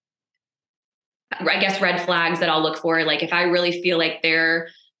 I guess, red flags that I'll look for. Like if I really feel like they're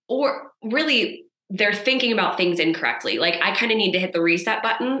thinking about things incorrectly. Like I kind of need to hit the reset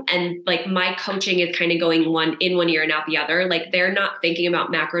button, and like my coaching is kind of going one ear and out the other. Like they're not thinking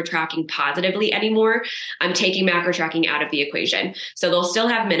about macro tracking positively anymore. I'm taking macro tracking out of the equation. So they'll still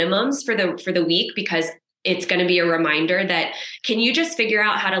have minimums for the week, because it's going to be a reminder that, can you just figure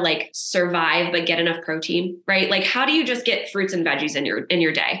out how to like survive, but get enough protein, right? Like, how do you just get fruits and veggies in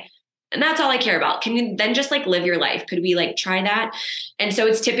your day? And that's all I care about. Can you then just like live your life? Could we like try that? And so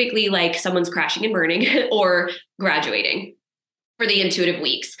it's typically like someone's crashing and burning or graduating for the intuitive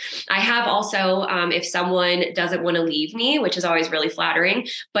weeks. I have also, if someone doesn't want to leave me, which is always really flattering,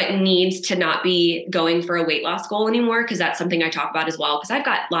 but needs to not be going for a weight loss goal anymore, because that's something I talk about as well. Because I've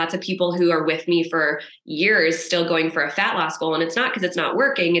got lots of people who are with me for years still going for a fat loss goal. And it's not because it's not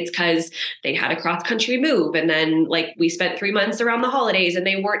working. It's because they had a cross country move. And then like we spent 3 months around the holidays and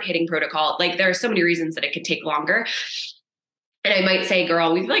they weren't hitting protocol. Like there are so many reasons that it could take longer. And I might say,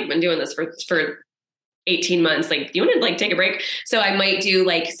 girl, we've like been doing this for 18 months, like, do you want to like take a break? So I might do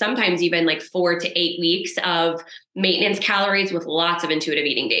like sometimes even like 4 to 8 weeks of maintenance calories with lots of intuitive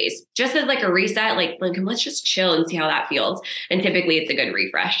eating days, just as like a reset, like let's just chill and see how that feels. And typically it's a good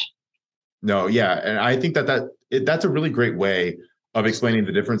refresh. No, yeah. And I think that's a really great way of explaining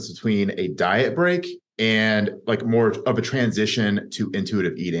the difference between a diet break and like more of a transition to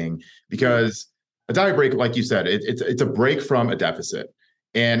intuitive eating, because a diet break, like you said, it's a break from a deficit.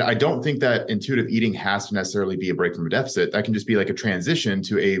 And I don't think that intuitive eating has to necessarily be a break from a deficit. That can just be like a transition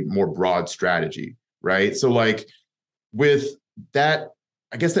to a more broad strategy, right? So like with that,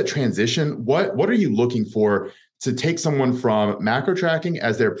 I guess that transition, what are you looking for to take someone from macro tracking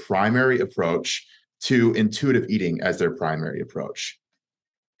as their primary approach to intuitive eating as their primary approach?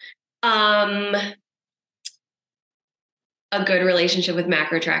 A good relationship with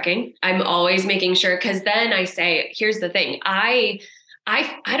macro tracking. I'm always making sure, because then I say, here's the thing. I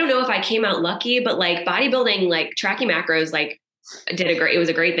don't know if I came out lucky, but like bodybuilding, like tracking macros, like it was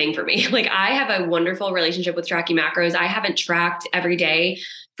a great thing for me. Like I have a wonderful relationship with tracking macros. I haven't tracked every day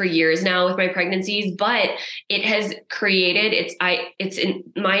for years now with my pregnancies, but it has created, it's in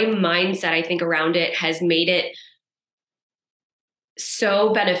my mindset, I think, around it has made it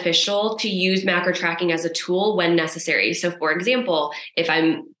so beneficial to use macro tracking as a tool when necessary. So for example, if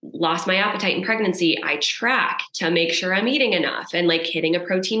I'm lost my appetite in pregnancy, I track to make sure I'm eating enough and like hitting a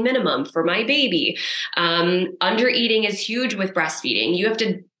protein minimum for my baby. Under eating is huge with breastfeeding. You have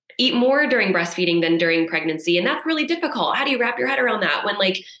to eat more during breastfeeding than during pregnancy. And that's really difficult. How do you wrap your head around that when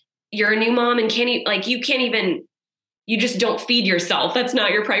like you're a new mom and you just don't feed yourself. That's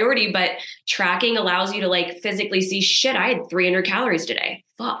not your priority. But tracking allows you to like physically see, shit, I had 300 calories today.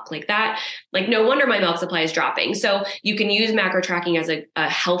 Fuck, like that. Like no wonder my milk supply is dropping. So you can use macro tracking as a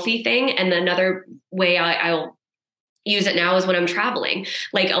healthy thing. And another way I'll use it now is when I'm traveling.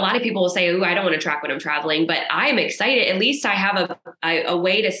 Like a lot of people will say, "Ooh, I don't want to track when I'm traveling," but I'm excited. At least I have a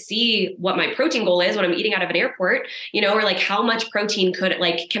way to see what my protein goal is when I'm eating out of an airport, or like how much protein can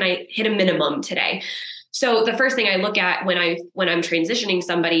I hit a minimum today? So the first thing I look at when I'm transitioning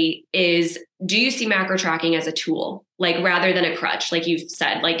somebody is, do you see macro tracking as a tool, like rather than a crutch? Like you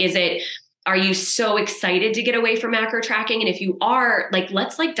said, like, are you so excited to get away from macro tracking? And if you are, like,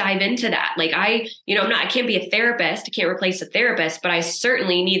 let's like dive into that. Like I can't be a therapist. I can't replace a therapist, but I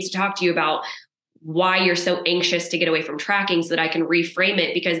certainly need to talk to you about why you're so anxious to get away from tracking so that I can reframe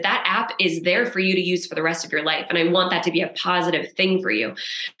it, because that app is there for you to use for the rest of your life. And I want that to be a positive thing for you.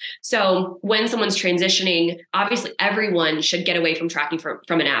 So when someone's transitioning, obviously everyone should get away from tracking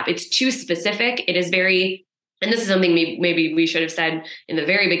from an app. It's too specific. It is very, and this is something maybe we should have said in the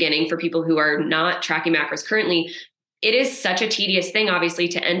very beginning for people who are not tracking macros currently. it is such a tedious thing, obviously,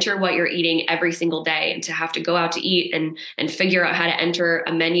 to enter what you're eating every single day and to have to go out to eat and figure out how to enter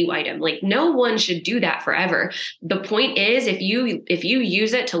a menu item. Like no one should do that forever. The point is, if you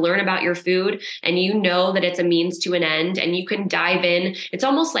use it to learn about your food and you know that it's a means to an end and you can dive in, it's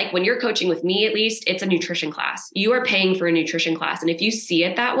almost like when you're coaching with me, at least, it's a nutrition class. You are paying for a nutrition class. And if you see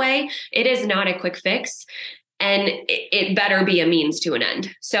it that way, it is not a quick fix. And it better be a means to an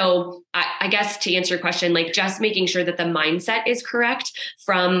end. So I guess to answer your question, like just making sure that the mindset is correct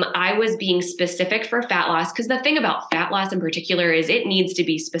from I was being specific for fat loss. Because the thing about fat loss in particular is it needs to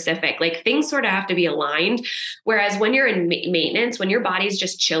be specific. Like things sort of have to be aligned. Whereas when you're in maintenance, when your body's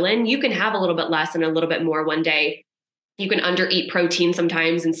just chilling, you can have a little bit less and a little bit more one day. You can undereat protein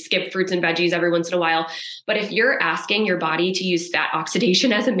sometimes and skip fruits and veggies every once in a while. But if you're asking your body to use fat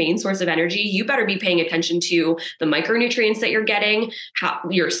oxidation as a main source of energy, you better be paying attention to the micronutrients that you're getting, how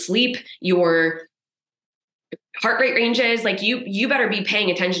your sleep, your heart rate ranges. Like you better be paying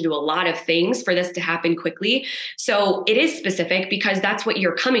attention to a lot of things for this to happen quickly. So it is specific because that's what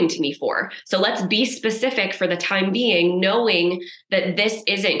you're coming to me for. So let's be specific for the time being, knowing that this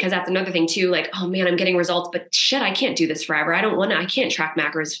isn't, because that's another thing too. Like, oh man, I'm getting results, but shit, I can't do this forever. I can't track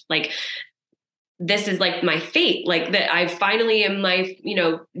macros. Like this is like my fate, like that I finally am my,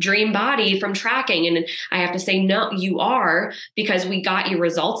 dream body from tracking. And I have to say, no, you are, because we got you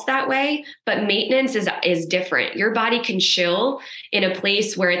results that way. But maintenance is different. Your body can chill in a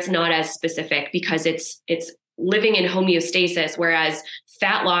place where it's not as specific because it's living in homeostasis. Whereas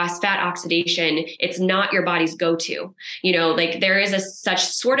fat loss, fat oxidation, it's not your body's go-to, like there is a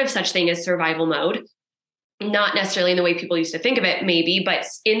such thing as survival mode, not necessarily in the way people used to think of it, maybe, but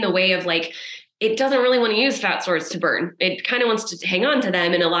in the way of like, it doesn't really want to use fat stores to burn. It kind of wants to hang on to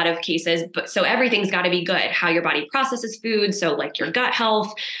them in a lot of cases. But so everything's got to be good. How your body processes food. So like your gut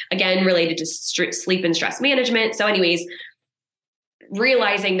health, again, related to sleep and stress management. So anyways,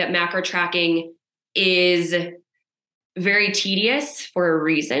 realizing that macro tracking is very tedious for a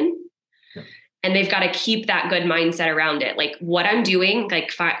reason. And they've got to keep that good mindset around it. Like what I'm doing,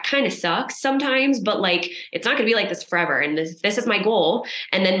 like kind of sucks sometimes, but like, it's not going to be like this forever. And this is my goal.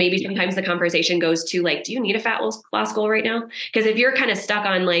 And then maybe sometimes the conversation goes to like, do you need a fat loss goal right now? Because if you're kind of stuck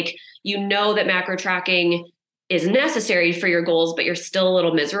on like, that macro tracking is necessary for your goals, but you're still a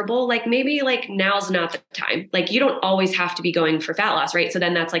little miserable, like maybe like now's not the time. Like you don't always have to be going for fat loss, right? So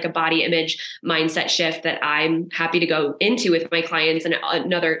then that's like a body image mindset shift that I'm happy to go into with my clients, and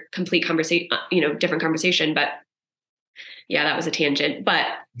another complete conversation, different conversation. But yeah, that was a tangent. But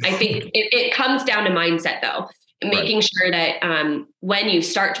I think it comes down to mindset though, making sure that when you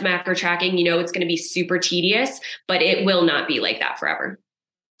start macro tracking, it's going to be super tedious, but it will not be like that forever.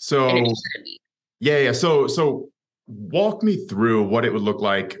 So yeah. So walk me through what it would look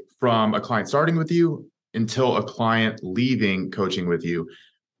like from a client starting with you until a client leaving coaching with you.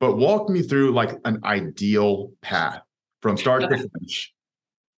 But walk me through like an ideal path from start to finish.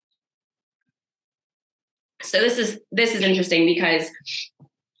 So this is interesting because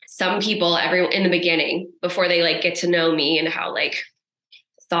some people, everyone in the beginning, before they like get to know me and how like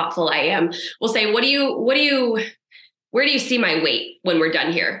thoughtful I am, will say, where do you see my weight when we're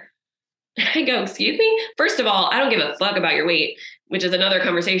done here? I go, excuse me? First of all, I don't give a fuck about your weight, which is another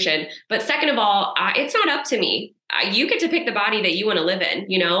conversation. But second of all, it's not up to me. You get to pick the body that you want to live in,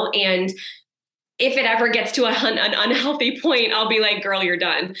 and if it ever gets to an unhealthy point, I'll be like, girl, you're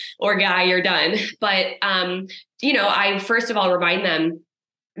done, or guy, you're done. But, I first of all remind them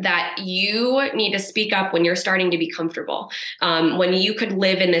that you need to speak up when you're starting to be comfortable, when you could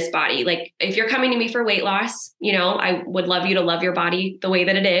live in this body. Like if you're coming to me for weight loss, I would love you to love your body the way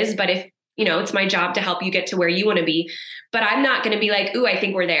that it is. But if, it's my job to help you get to where you want to be, but I'm not going to be like, ooh, I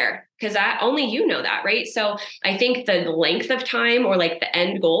think we're there. Because only you know that, right? So I think the length of time or like the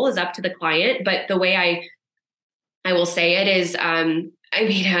end goal is up to the client. But the way I will say it is, on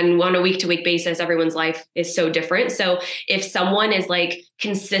a week to week basis, everyone's life is so different. So if someone is like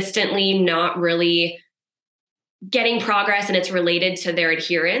consistently not really getting progress and it's related to their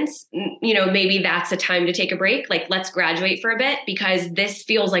adherence, maybe that's a time to take a break. Like, let's graduate for a bit because this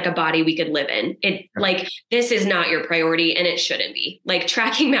feels like a body we could live in. Like, this is not your priority and it shouldn't be. Like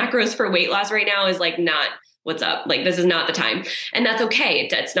tracking macros for weight loss right now is like not what's up. Like, this is not the time. And that's okay.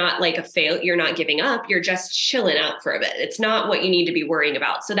 It's not like a fail. You're not giving up. You're just chilling out for a bit. It's not what you need to be worrying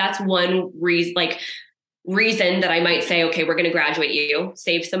about. So that's one reason that I might say, okay, we're going to graduate you,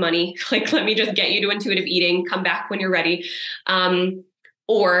 save some money. Like, let me just get you to intuitive eating, come back when you're ready.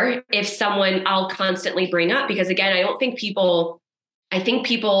 Or if someone I'll constantly bring up, because again, I think people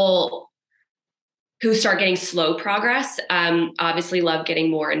who start getting slow progress, obviously love getting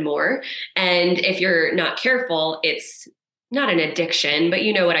more and more. And if you're not careful, it's not an addiction, but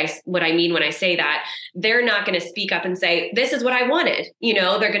you know what I mean when I say that. They're not going to speak up and say, this is what I wanted.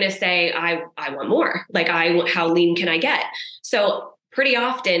 They're going to say, I want more. Like, how lean can I get? So pretty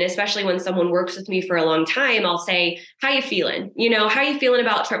often, especially when someone works with me for a long time, I'll say, how you feeling? How you feeling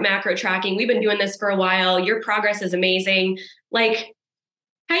about macro tracking? We've been doing this for a while. Your progress is amazing. Like,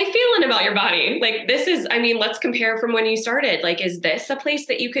 how you feeling about your body? Like, let's compare from when you started. Like, is this a place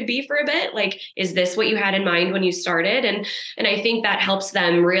that you could be for a bit? Like, is this what you had in mind when you started? And I think that helps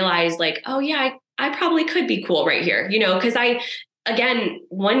them realize, like, oh yeah, I probably could be cool right here, because again,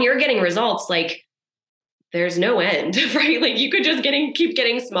 when you're getting results, like, there's no end, right? Like, you could just keep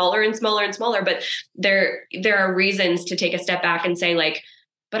getting smaller and smaller and smaller, but there are reasons to take a step back and say, like,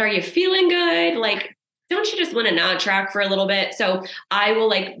 but are you feeling good? Like, don't you just want to not track for a little bit? So I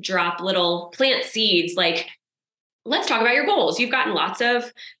will drop little plant seeds, like, let's talk about your goals. You've gotten lots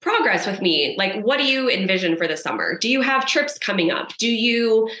of progress with me. Like, what do you envision for the summer? Do you have trips coming up? Do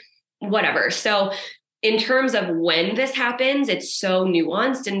you whatever? So in terms of when this happens, it's so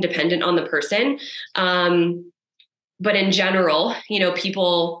nuanced and dependent on the person. But in general,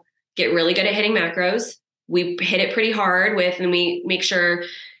 people get really good at hitting macros. We hit it pretty hard and we make sure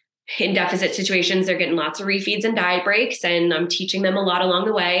in deficit situations, they're getting lots of refeeds and diet breaks, and I'm teaching them a lot along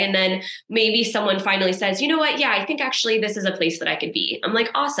the way. And then maybe someone finally says, you know what? Yeah, I think actually this is a place that I could be. I'm like,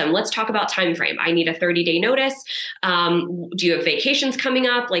 awesome. Let's talk about time frame. I need a 30-day notice. Do you have vacations coming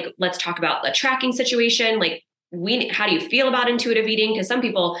up? Like, let's talk about the tracking situation. Like, how do you feel about intuitive eating? Because some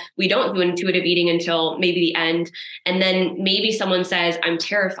people, we don't do intuitive eating until maybe the end. And then maybe someone says, I'm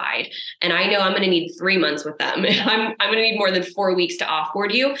terrified. And I know I'm going to need 3 months with them. I'm going to need more than 4 weeks to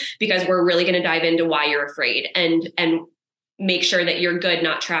offboard you, because we're really going to dive into why you're afraid and make sure that you're good,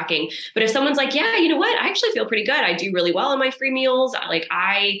 not tracking. But if someone's like, yeah, you know what? I actually feel pretty good. I do really well on my free meals. Like,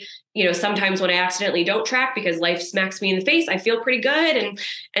 sometimes when I accidentally don't track because life smacks me in the face, I feel pretty good.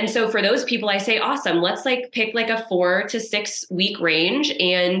 And so for those people, I say, awesome, let's pick a 4 to 6 week range.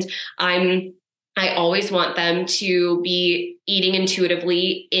 And I always want them to be eating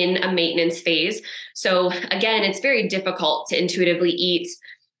intuitively in a maintenance phase. So again, it's very difficult to intuitively eat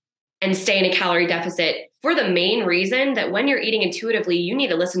and stay in a calorie deficit for the main reason that when you're eating intuitively, you need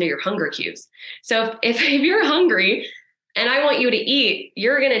to listen to your hunger cues. So if you're hungry and I want you to eat,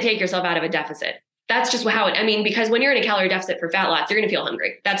 you're going to take yourself out of a deficit. That's just because when you're in a calorie deficit for fat loss, you're going to feel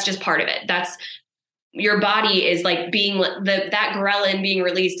hungry. That's just part of it. That's your body is like being that ghrelin being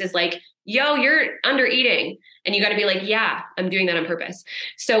released is like, yo, you're under eating. And you got to be like, yeah, I'm doing that on purpose.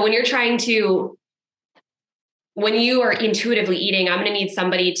 So when you are intuitively eating, I'm going to need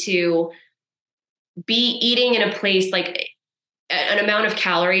somebody to be eating in a place like an amount of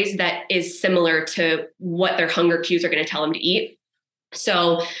calories that is similar to what their hunger cues are going to tell them to eat.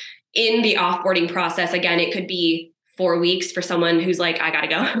 So in the offboarding process, again, it could be 4 weeks for someone who's like, I got to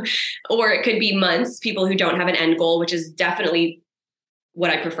go, or it could be months, people who don't have an end goal, which is definitely what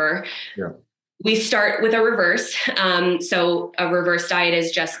I prefer. Yeah. We start with a reverse. So a reverse diet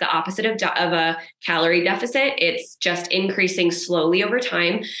is just the opposite of a calorie deficit. It's just increasing slowly over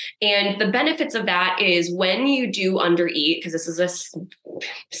time. And the benefits of that is when you do undereat, because this is a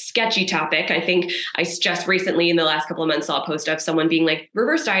sketchy topic. I think I just recently in the last couple of months saw a post of someone being like,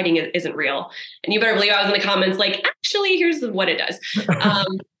 reverse dieting isn't real. And you better believe I was in the comments like, actually, here's what it does.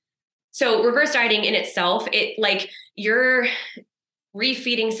 So reverse dieting in itself, your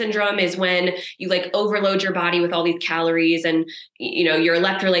refeeding syndrome is when you overload your body with all these calories and, your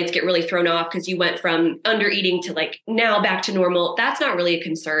electrolytes get really thrown off because you went from under eating to now back to normal. That's not really a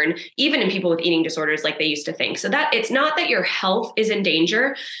concern, even in people with eating disorders like they used to think. So that it's not that your health is in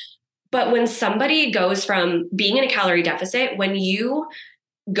danger, but when somebody goes from being in a calorie deficit, when you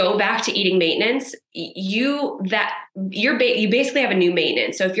go back to eating maintenance, you basically have a new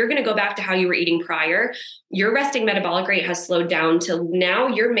maintenance. So if you're going to go back to how you were eating prior, your resting metabolic rate has slowed down to now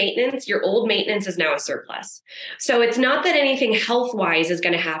your old maintenance is now a surplus. So it's not that anything health-wise is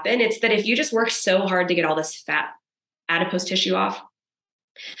going to happen. It's that if you just work so hard to get all this fat adipose tissue off,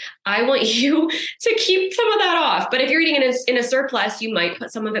 I want you to keep some of that off. But if you're eating in a surplus, you might put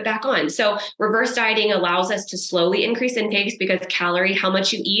some of it back on. So reverse dieting allows us to slowly increase intakes because how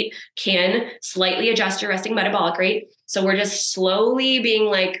much you eat can slightly adjust your resting metabolic rate. So we're just slowly being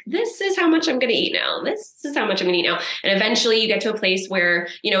like, this is how much I'm going to eat now. This is how much I'm going to eat now. And eventually you get to a place where,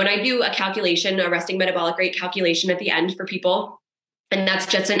 and I do a resting metabolic rate calculation at the end for people. And that's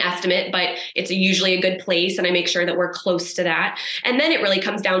just an estimate, but it's usually a good place. And I make sure that we're close to that. And then it really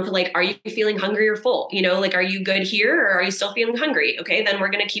comes down to like, are you feeling hungry or full? You know, like, are you good here or are you still feeling hungry? Okay, then we're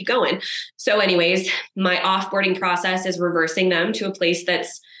going to keep going. So anyways, my offboarding process is reversing them to a place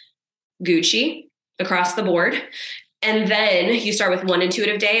that's Gucci across the board. And then you start with one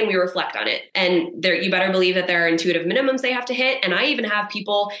intuitive day and we reflect on it. And there, you better believe that there are intuitive minimums they have to hit. And I even have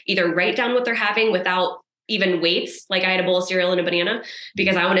people either write down what they're having without even weights. Like I had a bowl of cereal and a banana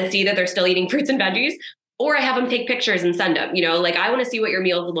because I want to see that they're still eating fruits and veggies. Or I have them take pictures and send them, you know, like I want to see what your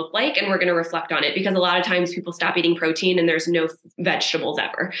meals look like and we're going to reflect on it because a lot of times people stop eating protein and there's no vegetables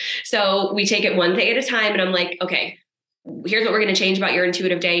ever. So we take it one day at a time and I'm like, okay, here's what we're going to change about your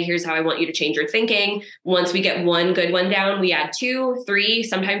intuitive day. Here's how I want you to change your thinking. Once we get one good one down, we add 2, 3,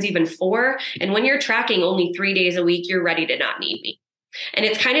 sometimes even 4. And when you're tracking only 3 days a week, you're ready to not need me. And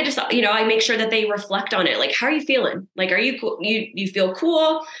it's kind of just, you know, I make sure that they reflect on it. Like, how are you feeling? Like, are you cool? You feel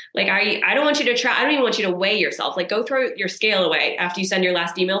cool? Like, I don't want you to try. I don't even want you to weigh yourself. Like, go throw your scale away after you send your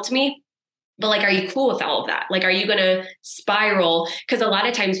last email to me. But like, are you cool with all of that? Like, are you going to spiral? Because a lot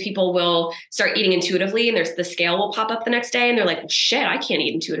of times people will start eating intuitively and there's the scale will pop up the next day and they're like, well, shit, I can't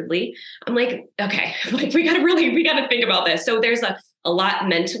eat intuitively. I'm like, okay, like we got to think about this. So there's a lot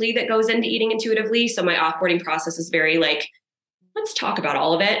mentally that goes into eating intuitively. So my offboarding process is very like, let's talk about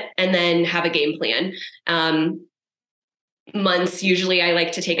all of it and then have a game plan. Months, usually I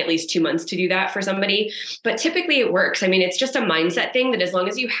like to take at least 2 months to do that for somebody, but typically it works. I mean, it's just a mindset thing that as long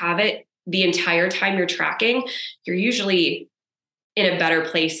as you have it the entire time you're tracking, you're usually in a better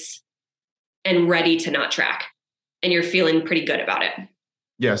place and ready to not track. And you're feeling pretty good about it.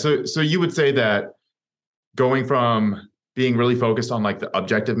 Yeah. So you would say that going from being really focused on like the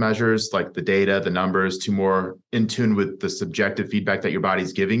objective measures, like the data, the numbers, to more in tune with the subjective feedback that your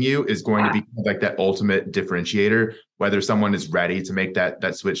body's giving you is going to be like that ultimate differentiator, whether someone is ready to make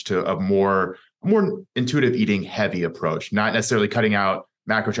that switch to a more intuitive eating heavy approach, not necessarily cutting out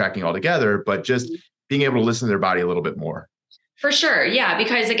macro tracking altogether, but just being able to listen to their body a little bit more. For sure. Yeah.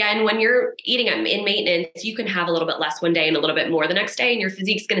 Because again, when you're eating in maintenance, you can have a little bit less one day and a little bit more the next day, and your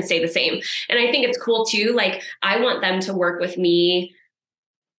physique's going to stay the same. And I think it's cool too. Like I want them to work with me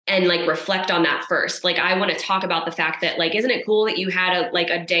and like reflect on that first. Like I want to talk about the fact that like, isn't it cool that you had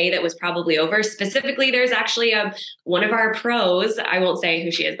a day that was probably over? Specifically, there's actually one of our pros, I won't say who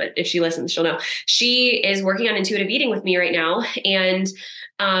she is, but if she listens, she'll know. She is working on intuitive eating with me right now. And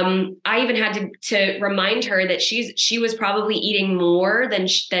I even had to remind her that she was probably eating more than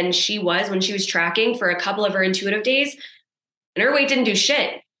she was when she was tracking for a couple of her intuitive days, and her weight didn't do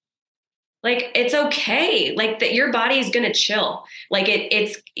shit. Like, it's okay. Like that your body is going to chill. Like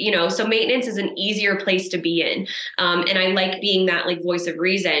it's, you know, so maintenance is an easier place to be in. And I like being that like voice of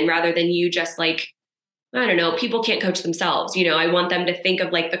reason rather than you just like, I don't know, people can't coach themselves. You know, I want them to think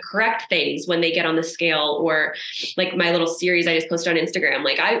of like the correct things when they get on the scale, or like my little series I just posted on Instagram.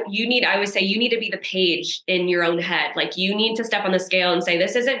 Like I always say you need to be the page in your own head. Like you need to step on the scale and say,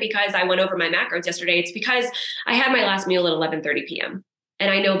 this isn't because I went over my macros yesterday. It's because I had my last meal at 11:30 p.m. and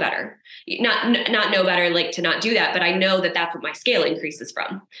I know better. Not know better, like to not do that, but I know that that's what my scale increases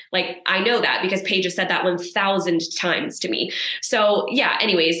from. Like I know that because Paige has said that 1,000 times to me. So yeah,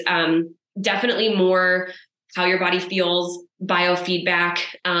 anyways, definitely more how your body feels, biofeedback,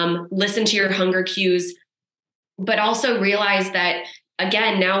 listen to your hunger cues, but also realize that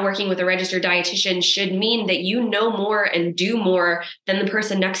again, now working with a registered dietitian should mean that you know more and do more than the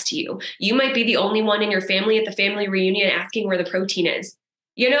person next to you. You might be the only one in your family at the family reunion asking where the protein is.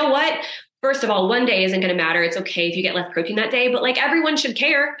 You know what? First of all, one day isn't going to matter. It's okay if you get less protein that day, but like everyone should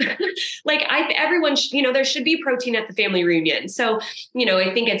care. Like everyone, you know, there should be protein at the family reunion. So, you know,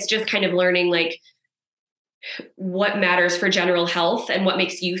 I think it's just kind of learning like what matters for general health and what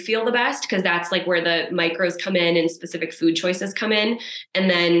makes you feel the best. Cause that's like where the micros come in and specific food choices come in. And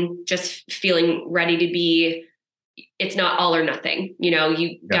then just feeling ready to be, it's not all or nothing. You know,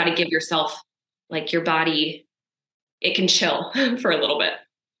 you got to give yourself like your body, it can chill for a little bit.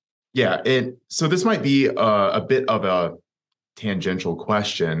 Yeah. So this might be a bit of a tangential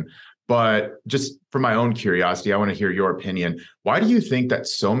question, but just for my own curiosity, I want to hear your opinion. Why do you think that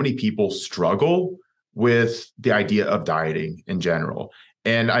so many people struggle with the idea of dieting in general?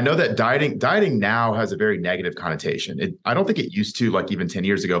 And I know that dieting now has a very negative connotation. I don't think it used to, like even 10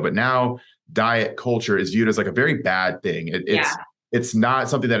 years ago, but now diet culture is viewed as like a very bad thing. It's not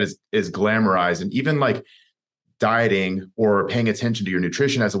something that is glamorized. And even like dieting or paying attention to your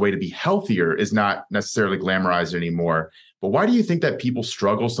nutrition as a way to be healthier is not necessarily glamorized anymore. But why do you think that people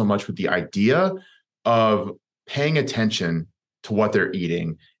struggle so much with the idea of paying attention to what they're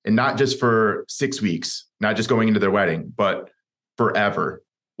eating, and not just for 6 weeks, not just going into their wedding, but forever?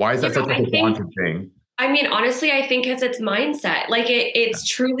 Why is that such like I a think daunting thing? I mean, honestly, I think it's mindset. Like it's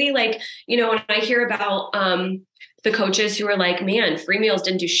truly like, when I hear about the coaches who are like, man, free meals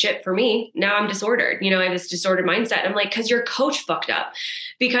didn't do shit for me. Now I'm disordered. I have this disordered mindset. I'm like, because your coach fucked up.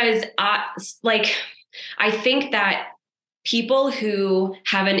 Because I think that people who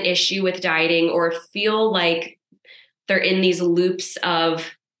have an issue with dieting or feel like they're in these loops of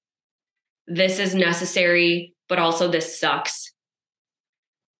this is necessary, but also this sucks,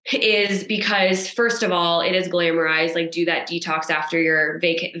 is because first of all, it is glamorized, like do that detox after your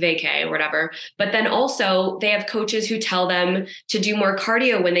vacay or whatever. But then also they have coaches who tell them to do more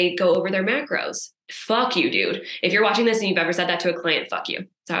cardio when they go over their macros. Fuck you, dude. If you're watching this and you've ever said that to a client, fuck you.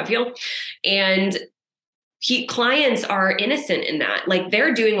 That's how I feel. And clients are innocent in that. Like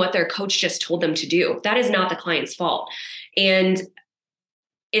they're doing what their coach just told them to do. That is not the client's fault. And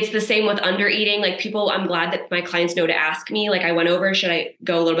it's the same with under eating. Like people, I'm glad that my clients know to ask me, like I went over, should I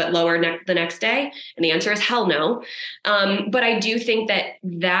go a little bit lower the next day? And the answer is hell no. But I do think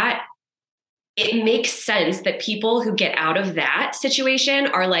that it makes sense that people who get out of that situation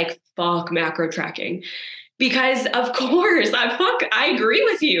are like, fuck macro tracking. Because of course, I agree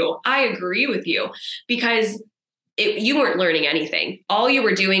with you. I agree with you because you weren't learning anything. All you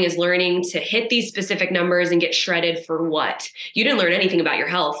were doing is learning to hit these specific numbers and get shredded for what? You didn't learn anything about your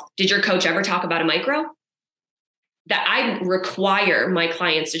health. Did your coach ever talk about a micro? That I require my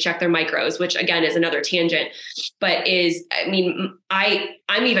clients to check their micros, which again is another tangent, but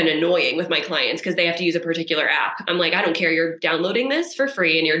I'm even annoying with my clients because they have to use a particular app. I'm like, I don't care. You're downloading this for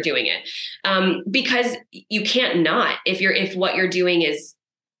free and you're doing it. Because you can't not if you're doing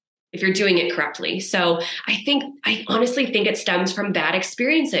it correctly. So I honestly think it stems from bad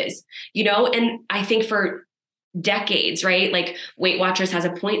experiences, and I think for decades, right? Like Weight Watchers has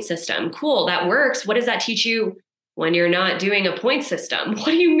a point system. Cool. That works. What does that teach you when you're not doing a point system? What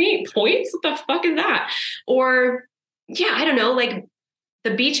do you mean points? What the fuck is that? Or I don't know, like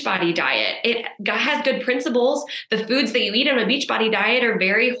the Beachbody diet. It has good principles. The foods that you eat on a Beachbody diet are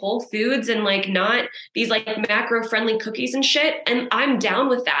very whole foods and like not these like macro friendly cookies and shit. And I'm down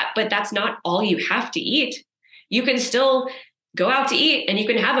with that, but that's not all you have to eat. You can still go out to eat and you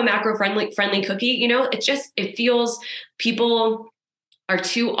can have a macro friendly cookie. It feels people are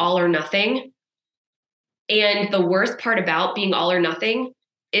too all or nothing. And the worst part about being all or nothing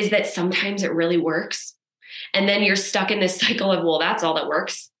is that sometimes it really works. And then you're stuck in this cycle of, well, that's all that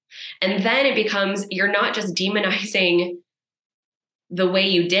works. And then it becomes, you're not just demonizing the way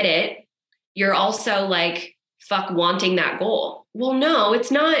you did it. You're also like, fuck wanting that goal. Well, no,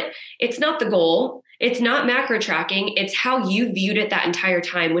 it's not the goal. It's not macro tracking. It's how you viewed it that entire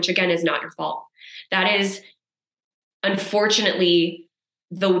time, which again is not your fault. That is unfortunately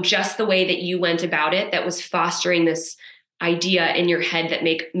just the way that you went about it that was fostering this idea in your head that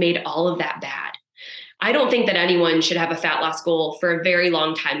made all of that bad. I don't think that anyone should have a fat loss goal for a very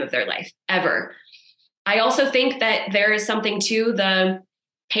long time of their life, ever. I also think that there is something to the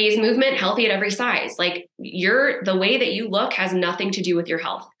Hayes movement, healthy at every size. Like the way that you look has nothing to do with your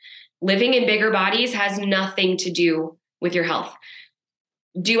health. Living in bigger bodies has nothing to do with your health.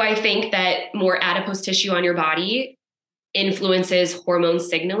 Do I think that more adipose tissue on your body influences hormone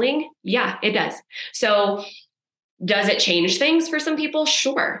signaling? Yeah, it does. So does it change things for some people?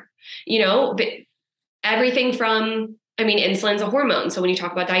 Sure. But everything from, insulin's a hormone. So when you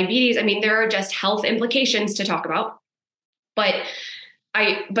talk about diabetes, there are just health implications to talk about. But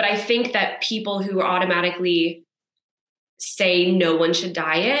I think that people who automatically say no one should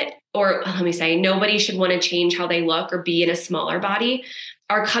diet, or let me say nobody should want to change how they look or be in a smaller body,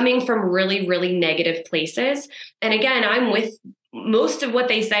 are coming from really, really negative places. And again, I'm with most of what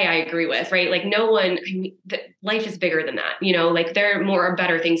they say, I agree with, right? Like life is bigger than that, like there are more or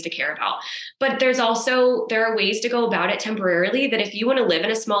better things to care about. But there are ways to go about it temporarily that if you want to live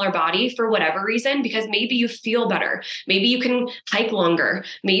in a smaller body for whatever reason, because maybe you feel better, maybe you can hike longer,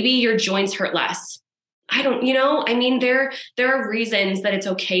 maybe your joints hurt less. I don't, there are reasons that it's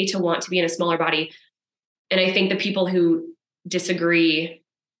okay to want to be in a smaller body. And I think the people who disagree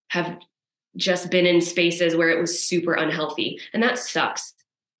have just been in spaces where it was super unhealthy. And that sucks.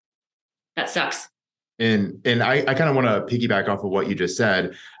 That sucks. And I kind of want to piggyback off of what you just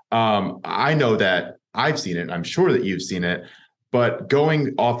said. I know that I've seen it. I'm sure that you've seen it. But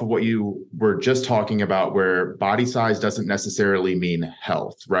going off of what you were just talking about, where body size doesn't necessarily mean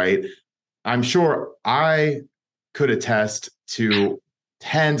health, right? I'm sure I could attest to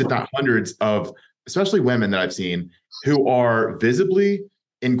tens, if not hundreds of, especially women that I've seen who are visibly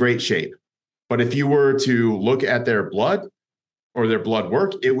in great shape. But if you were to look at their blood or their blood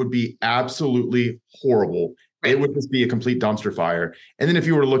work, it would be absolutely horrible. it would just be a complete dumpster fire. And then if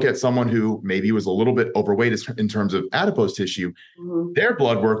you were to look at someone who maybe was a little bit overweight in terms of adipose tissue, their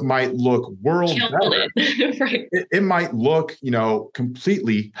blood work might look worlds better. Right. It might look,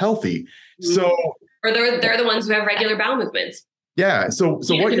 completely healthy. So, or they're the ones who have regular bowel movements. Yeah. So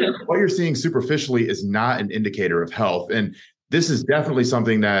what you're seeing superficially is not an indicator of health. And this is definitely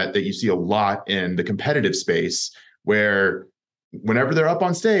something that you see a lot in the competitive space, where whenever they're up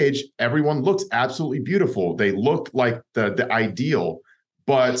on stage, everyone looks absolutely beautiful. They look like the ideal,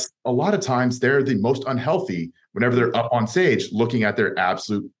 but a lot of times they're the most unhealthy whenever they're up on stage looking at their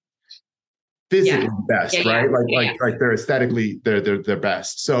absolute physically best, right? Like they're aesthetically they're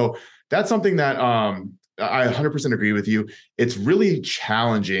best. So that's something that I 100% agree with you. It's really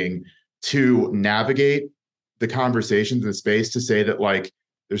challenging to navigate the conversations in the space to say that, like,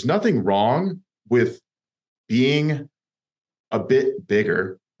 there's nothing wrong with being a bit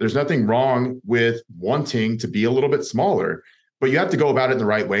bigger. There's nothing wrong with wanting to be a little bit smaller, but you have to go about it in the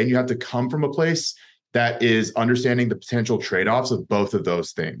right way. And you have to come from a place that is understanding the potential trade-offs of both of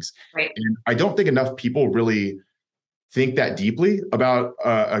those things. Right. And I don't think enough people really think that deeply about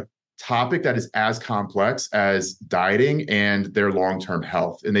a topic that is as complex as dieting and their long-term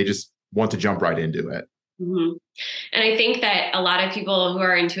health. And they just want to jump right into it. Mm-hmm. And I think that a lot of people who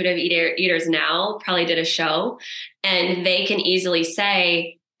are intuitive eaters now probably did a show, and they can easily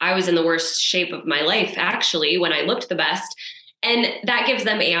say, I was in the worst shape of my life, actually, when I looked the best. And that gives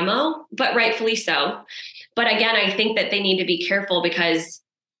them ammo, but rightfully so. But again, I think that they need to be careful, because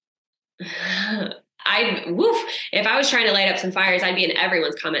if I was trying to light up some fires, I'd be in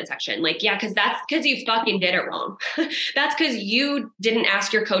everyone's comment section. Like, yeah, that's because you fucking did it wrong. That's because you didn't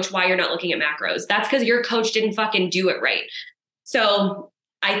ask your coach why you're not looking at macros. That's because your coach didn't fucking do it right. So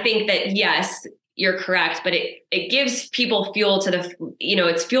I think that, yes, you're correct, but it gives people fuel to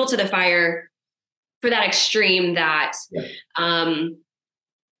it's fuel to the fire for that extreme that,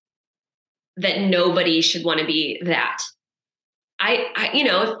 that nobody should want to be that.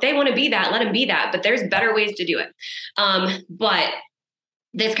 If they want to be that, let them be that, but there's better ways to do it. But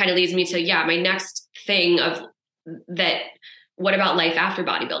this kind of leads me to, my next thing of that. What about life after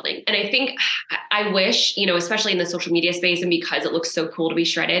bodybuilding? And I think I wish, especially in the social media space, and because it looks so cool to be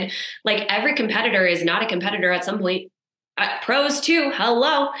shredded, like, every competitor is not a competitor at some point. Pros too.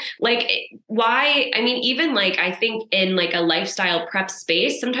 Hello. Like, why? I mean, even like, I think in like a lifestyle prep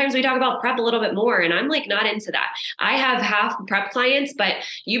space, sometimes we talk about prep a little bit more, and I'm like not into that. I have half prep clients, but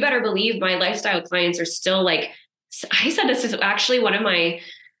you better believe my lifestyle clients are still like, I said this is actually one of my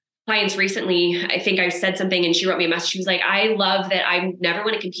clients recently. I think I said something and she wrote me a message. She was like, I love that I never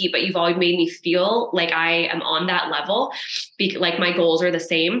want to compete, but you've always made me feel like I am on that level. Like, my goals are the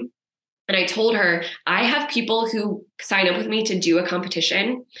same. And I told her, I have people who sign up with me to do a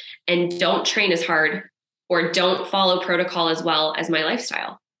competition and don't train as hard or don't follow protocol as well as my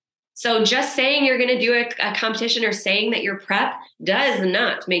lifestyle. So just saying you're going to do a competition or saying that you're prep does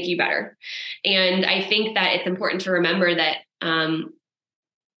not make you better. And I think that it's important to remember that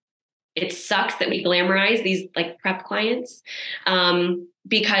it sucks that we glamorize these like prep clients,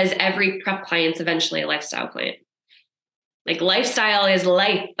 because every prep client's eventually a lifestyle client. Like, lifestyle is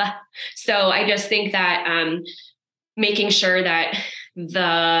life. So I just think that making sure that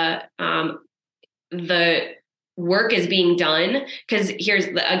the work is being done, because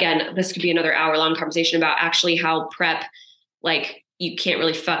again, this could be another hour-long conversation about actually how prep, like, you can't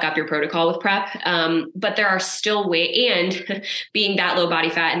really fuck up your protocol with prep. But there are still ways, and being that low body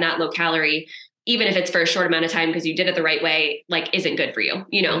fat and that low calorie, even if it's for a short amount of time because you did it the right way, like, isn't good for you,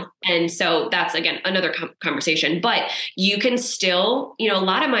 And so that's, again, another conversation, but you can still, a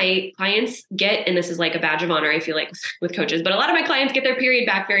lot of my clients get, and this is like a badge of honor, I feel like, with coaches, but a lot of my clients get their period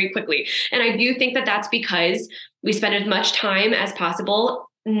back very quickly. And I do think that that's because we spend as much time as possible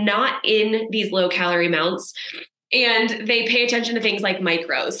not in these low calorie amounts. And they pay attention to things like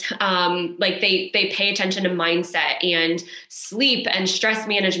macros. Like they pay attention to mindset and sleep and stress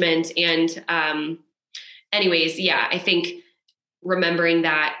management. And I think remembering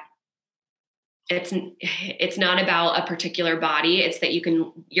that it's not about a particular body. It's that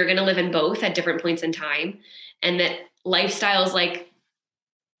you're going to live in both at different points in time. And that lifestyle is like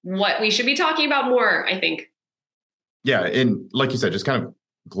what we should be talking about more, I think. Yeah. And like you said, just kind of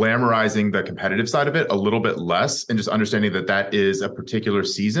glamorizing the competitive side of it a little bit less, and just understanding that is a particular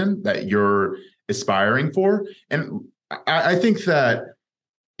season that you're aspiring for. And I think that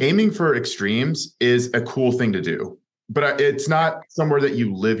aiming for extremes is a cool thing to do, but it's not somewhere that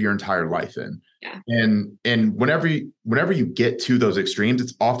you live your entire life in. Yeah. And whenever you get to those extremes,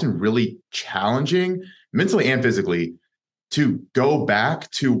 it's often really challenging mentally and physically to go back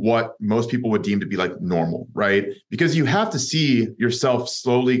to what most people would deem to be like normal, right? Because you have to see yourself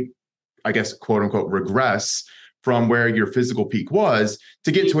slowly, I guess, quote unquote, regress from where your physical peak was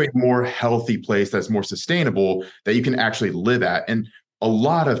to get to a more healthy place that's more sustainable that you can actually live at. And a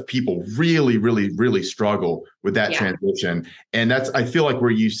lot of people really, really, really struggle with that transition. And that's, I feel like, where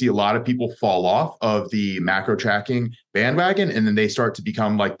you see a lot of people fall off of the macro tracking bandwagon, and then they start to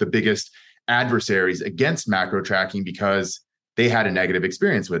become like the biggest adversaries against macro tracking because they had a negative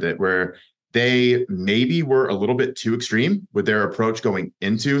experience with it, where they maybe were a little bit too extreme with their approach going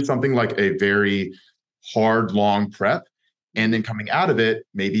into something like a very hard, long prep. And then coming out of it,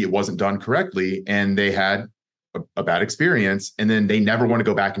 maybe it wasn't done correctly and they had a bad experience. And then they never want to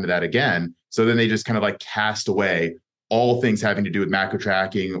go back into that again. So then they just kind of like cast away all things having to do with macro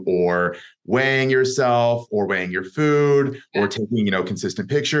tracking or weighing yourself or weighing your food or taking, consistent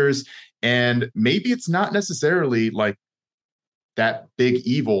pictures. And maybe it's not necessarily like that big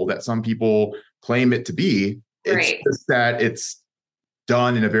evil that some people claim it to be. It's just that it's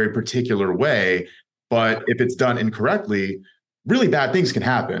done in a very particular way. But if it's done incorrectly, really bad things can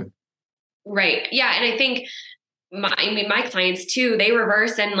happen. Right. Yeah. And I think my clients too, they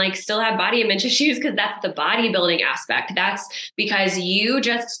reverse and like still have body image issues because that's the bodybuilding aspect. That's because you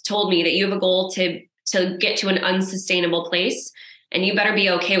just told me that you have a goal to get to an unsustainable place. And you better be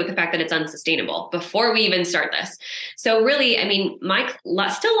okay with the fact that it's unsustainable before we even start this. So really, I mean,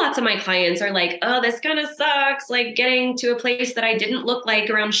 still lots of my clients are like, oh, this kind of sucks, like getting to a place that I didn't look like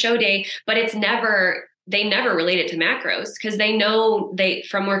around show day, but they never relate it to macros because they know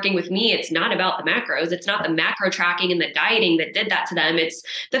from working with me, it's not about the macros. It's not the macro tracking and the dieting that did that to them. It's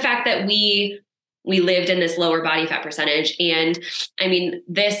the fact that we lived in this lower body fat percentage. And I mean,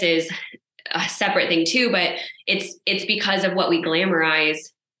 this is a separate thing too, but it's because of what we glamorize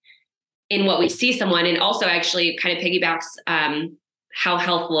in what we see someone, and also actually kind of piggybacks how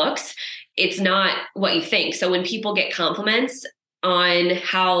health looks. It's not what you think. So when people get compliments on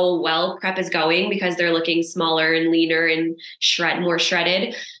how well prep is going because they're looking smaller and leaner and more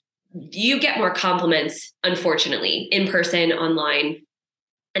shredded, you get more compliments, unfortunately, in person, online.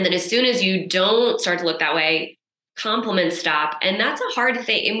 And then as soon as you don't start to look that way, compliments stop. And that's a hard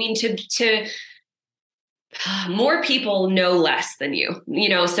thing. I mean, to more people know less than you,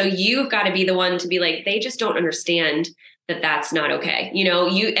 so you've got to be the one to be like, they just don't understand that that's not okay.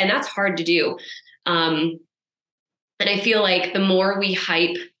 And that's hard to do. And I feel like the more we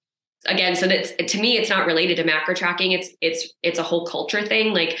hype, again, so that's, to me, it's not related to macro tracking. It's a whole culture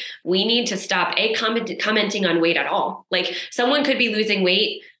thing. Like we need to stop commenting on weight at all. Like someone could be losing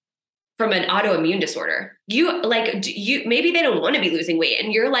weight from an autoimmune disorder. Maybe they don't want to be losing weight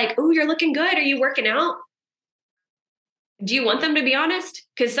and you're like, oh, you're looking good. Are you working out? Do you want them to be honest?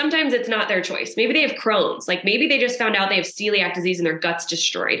 Because sometimes it's not their choice. Maybe they have Crohn's. Like maybe they just found out they have celiac disease and their gut's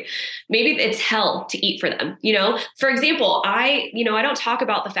destroyed. Maybe it's hell to eat for them. For example, I don't talk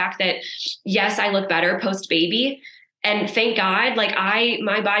about the fact that, yes, I look better post baby. And thank God,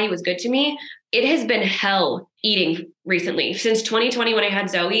 my body was good to me. It has been hell eating recently. Since 2020, when I had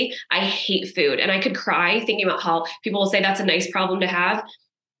Zoe, I hate food and I could cry thinking about how people will say that's a nice problem to have.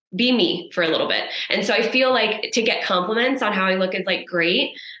 Be me for a little bit. And so I feel like to get compliments on how I look is like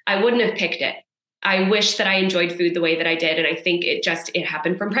great. I wouldn't have picked it. I wish that I enjoyed food the way that I did. And I think it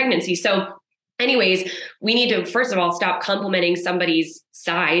happened from pregnancy. So anyways, we need to, first of all, stop complimenting somebody's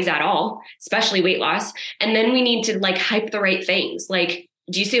size at all, especially weight loss. And then we need to hype the right things. Like,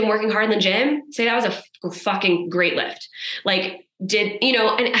 do you see him working hard in the gym? Say that was a fucking great lift.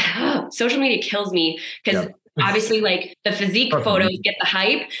 Social media kills me because obviously the physique photos get the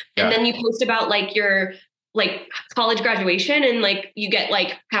hype. And then you post about your college graduation and you get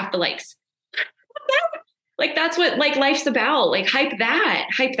half the likes. That's what life's about. Hype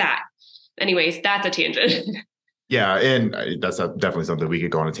that. Anyways, that's a tangent. Yeah. And that's definitely something we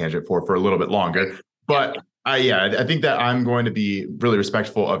could go on a tangent for a little bit longer, but I think that I'm going to be really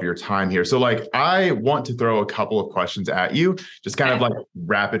respectful of your time here. So I want to throw a couple of questions at you, just kind of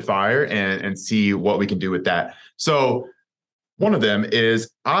rapid fire and see what we can do with that. So one of them is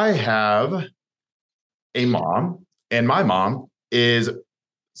I have a mom, and my mom is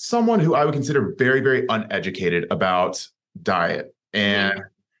someone who I would consider very, very uneducated about diet. And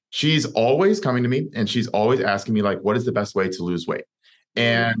she's always coming to me and she's always asking me what is the best way to lose weight?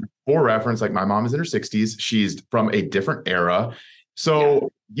 And for reference, my mom is in her 60s. She's from a different era.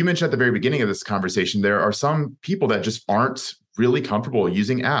 So you mentioned at the very beginning of this conversation, there are some people that just aren't really comfortable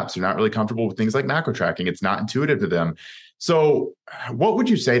using apps. They're not really comfortable with things like macro tracking. It's not intuitive to them. So what would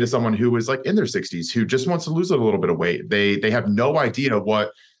you say to someone who is in their 60s, who just wants to lose a little bit of weight? They have no idea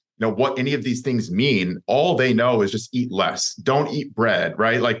what what any of these things mean. All they know is just eat less, don't eat bread,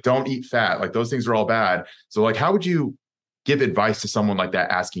 right? Like don't eat fat, like those things are all bad. So like, how would you give advice to someone like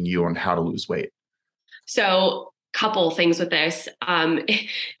that asking you on how to lose weight? So, couple things with this.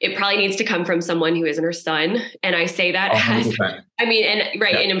 It probably needs to come from someone who isn't her son. And I say that as, 100%. I mean, and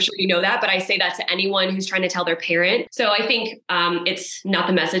right. Yeah. And I'm sure you know that, but I say that to anyone who's trying to tell their parent. So I think it's not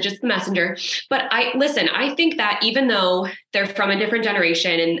the message, it's the messenger. But I think that even though they're from a different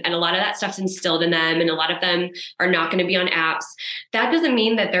generation and a lot of that stuff's instilled in them and a lot of them are not going to be on apps, that doesn't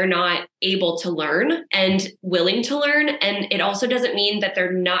mean that they're not able to learn and willing to learn. And it also doesn't mean that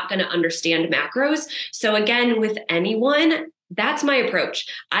they're not going to understand macros. So again, with anyone, that's my approach.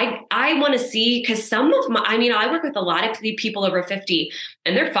 I want to see, because I work with a lot of people over 50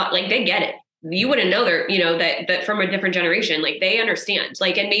 and they're fun, like they get it. You wouldn't know that from a different generation, like they understand,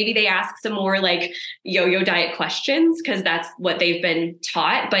 like, and maybe they ask some more like yo-yo diet questions because that's what they've been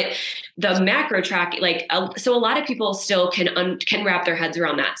taught. But the macro track, so a lot of people still can wrap their heads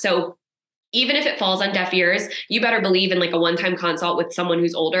around that. So even if it falls on deaf ears, you better believe in like a one-time consult with someone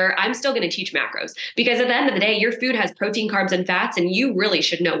who's older. I'm still going to teach macros because at the end of the day, your food has protein, carbs, and fats, and you really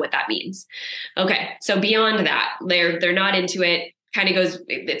should know what that means. Okay. So beyond that, they're not into it. Kind of goes,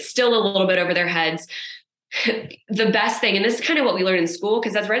 it's still a little bit over their heads. The best thing, and this is kind of what we learn in school,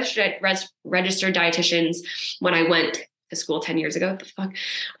 because as registered dietitians, when I went to school 10 years ago, what the fuck?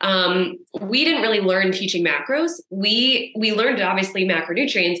 We didn't really learn teaching macros. We learned obviously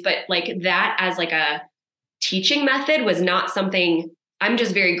macronutrients, but like that as like a teaching method was not something. I'm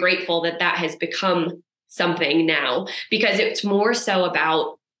just very grateful that has become something now, because it's more so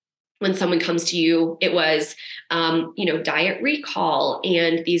about when someone comes to you, it was, diet recall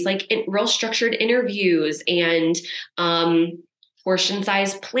and these like real structured interviews and portion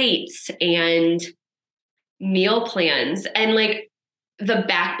size plates and meal plans. And like the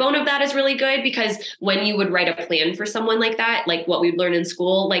backbone of that is really good, because when you would write a plan for someone like that, like what we'd learn in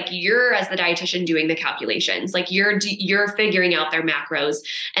school, like you're as the dietitian doing the calculations, like you're figuring out their macros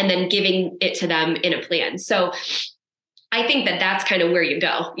and then giving it to them in a plan. So I think that's kind of where you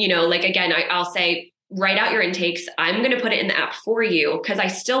go, like, again, I'll say, write out your intakes. I'm going to put it in the app for you because I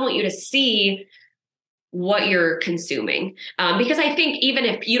still want you to see what you're consuming. Because I think even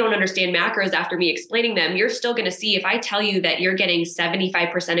if you don't understand macros after me explaining them, you're still going to see, if I tell you that you're getting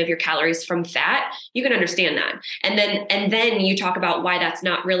 75% of your calories from fat, you can understand that. And then you talk about why that's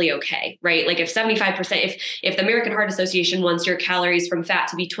not really okay, right? Like if 75%, if the American Heart Association wants your calories from fat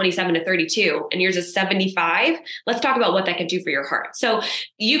to be 27 to 32 and yours is 75, let's talk about what that could do for your heart. So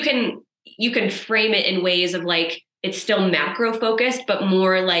you can frame it in ways of like, it's still macro focused, but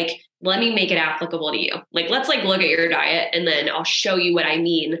more like, let me make it applicable to you. Like, let's like look at your diet and then I'll show you what I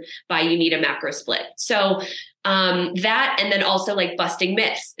mean by you need a macro split. So that, and then also like busting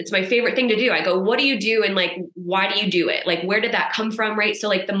myths. It's my favorite thing to do. I go, what do you do? And like, why do you do it? Like, where did that come from? Right. So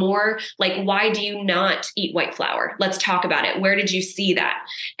like the more like, why do you not eat white flour? Let's talk about it. Where did you see that?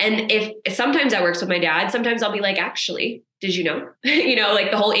 And if sometimes that works with my dad, sometimes I'll be like, actually, did you know, like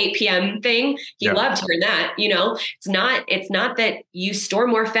the whole 8 p.m. thing, he loved hearing that, it's not that you store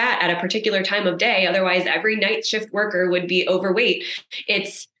more fat at a particular time of day. Otherwise every night shift worker would be overweight.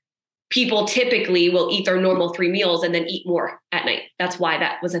 It's people typically will eat their normal 3 meals and then eat more at night. That's why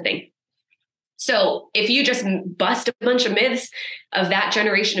that was a thing. So if you just bust a bunch of myths of that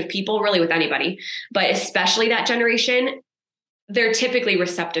generation of people, really with anybody, but especially that generation, they're typically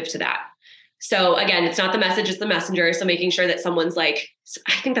receptive to that. So again, it's not the message, it's the messenger. So making sure that someone's like,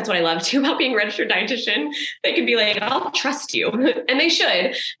 I think that's what I love too about being a registered dietitian. They can be like, I'll trust you. And they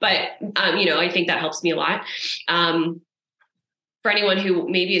should. But, I think that helps me a lot. For anyone who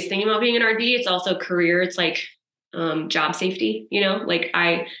maybe is thinking about being an RD, it's also career. It's like job safety, like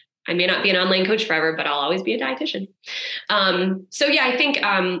I may not be an online coach forever, but I'll always be a dietitian. So yeah, I think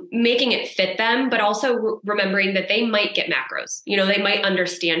making it fit them, but also remembering that they might get macros, they might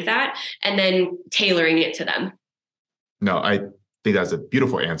understand that, and then tailoring it to them. No, I think that's a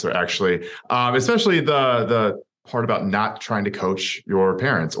beautiful answer, actually. Especially the part about not trying to coach your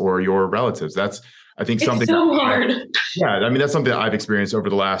parents or your relatives. That's, I think, something it's so hard. Yeah, I mean, that's something that I've experienced over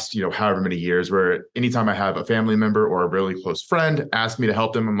the last, however many years, where anytime I have a family member or a really close friend ask me to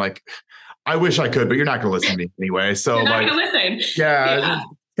help them, I'm like, I wish I could, but you're not going to listen to me anyway. So you're not going to listen. Yeah, it's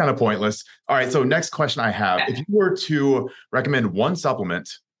kind of pointless. All right. So next question I have, if you were to recommend one supplement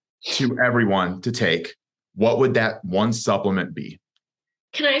to everyone to take, what would that one supplement be?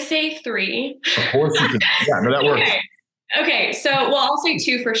 Can I say 3? Of course you can. Yeah, no, that works. Okay. So, well, I'll say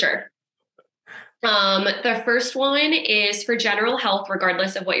 2 for sure. The first one is for general health,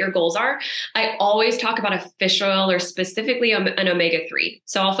 regardless of what your goals are. I always talk about a fish oil or specifically an omega-3.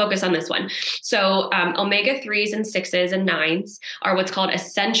 So I'll focus on this one. So omega-3s and 6s and 9s are what's called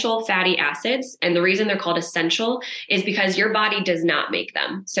essential fatty acids. And the reason they're called essential is because your body does not make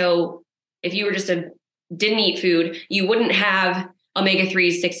them. So if you were just didn't eat food, you wouldn't have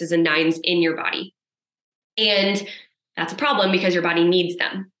omega-3s, 6s, and 9s in your body. And that's a problem because your body needs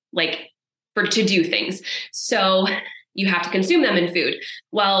them. To do things. So you have to consume them in food.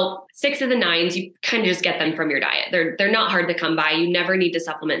 Well, 6s and 9s, you kind of just get them from your diet. They're not hard to come by. You never need to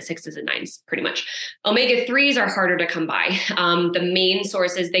supplement 6s and 9s, pretty much. Omega-3s are harder to come by. The main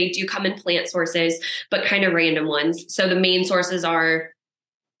sources, they do come in plant sources, but kind of random ones. So the main sources are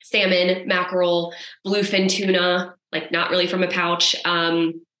salmon, mackerel, bluefin tuna, not really from a pouch,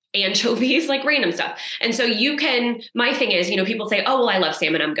 anchovies, random stuff. And so my thing is, people say, oh, well, I love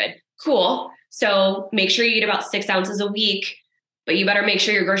salmon, I'm good. Cool. So make sure you eat about 6 ounces a week, but you better make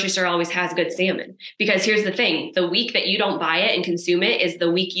sure your grocery store always has good salmon. Because here's the thing, the week that you don't buy it and consume it is the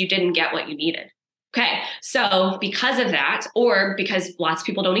week you didn't get what you needed. Okay. So because of that, or because lots of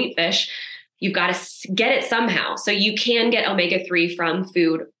people don't eat fish, you've got to get it somehow. So you can get omega-3 from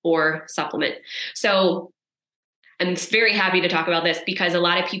food or supplement. So I'm very happy to talk about this because a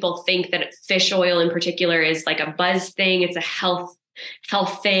lot of people think that fish oil in particular is a buzz thing. It's a health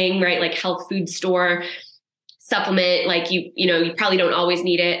thing, right? Health food store supplement. You probably don't always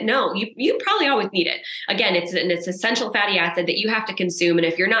need it. No, you probably always need it. Again, it's an essential fatty acid that you have to consume. And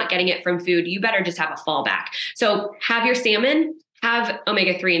if you're not getting it from food, you better just have a fallback. So have your salmon, have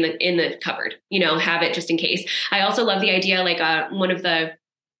omega-3 in the cupboard, have it just in case. I also love the idea, one of the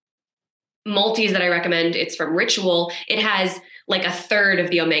multis that I recommend, it's from Ritual. It has a third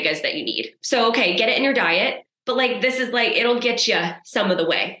of the omegas that you need. So, okay, get it in your diet. But this is it'll get you some of the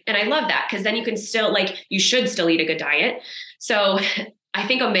way. And I love that because then you can still you should still eat a good diet. So I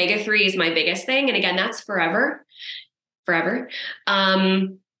think omega-3 is my biggest thing. And again, that's forever.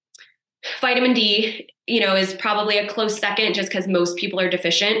 Vitamin D, is probably a close second just because most people are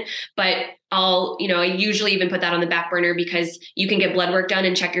deficient, but I usually even put that on the back burner because you can get blood work done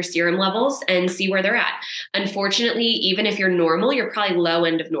and check your serum levels and see where they're at. Unfortunately, even if you're normal, you're probably low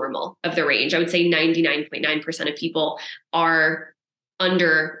end of normal of the range. I would say 99.9% of people are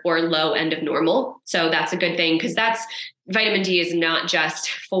under or low end of normal. So that's a good thing because vitamin D is not just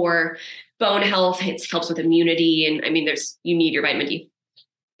for bone health. It helps with immunity. And you need your vitamin D.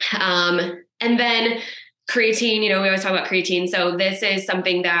 And then creatine, we always talk about creatine. So this is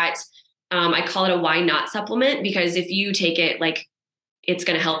something that I call it a why not supplement because if you take it, it's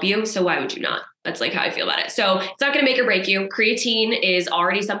going to help you. So why would you not? That's how I feel about it. So it's not going to make or break you. Creatine is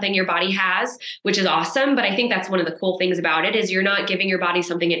already something your body has, which is awesome. But I think that's one of the cool things about it is you're not giving your body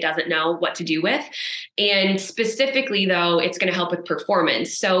something it doesn't know what to do with. And specifically though, it's going to help with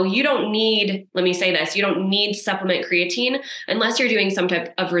performance. So you don't need, let me say this, you don't need to supplement creatine unless you're doing some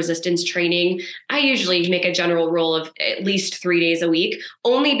type of resistance training. I usually make a general rule of at least 3 days a week,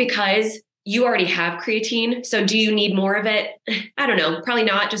 only because you already have creatine. So do you need more of it? I don't know. Probably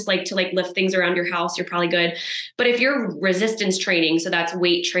not. Just to lift things around your house, you're probably good. But if you're resistance training, so that's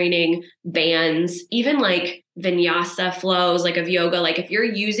weight training, bands, even vinyasa flows, of yoga, if you're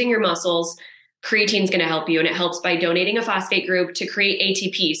using your muscles, creatine is going to help you. And it helps by donating a phosphate group to create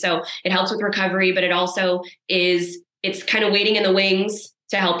ATP. So it helps with recovery, but it also it's kind of waiting in the wings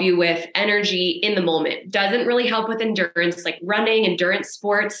to help you with energy in the moment. Doesn't really help with endurance, running, endurance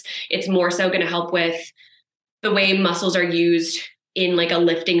sports. It's more so going to help with the way muscles are used in a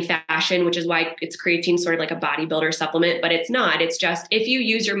lifting fashion, which is why it's creatine sort of like a bodybuilder supplement, but it's not. It's just, if you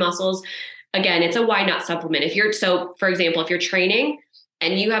use your muscles, again, it's a why not supplement. For example, if you're training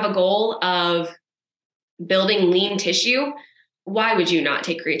and you have a goal of building lean tissue, why would you not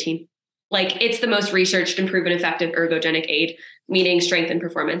take creatine? It's the most researched and proven effective ergogenic aid, meaning strength and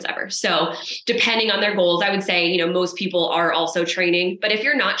performance ever. So depending on their goals, I would say, most people are also training, but if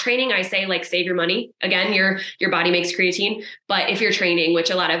you're not training, I say save your money. Again, your body makes creatine, but if you're training, which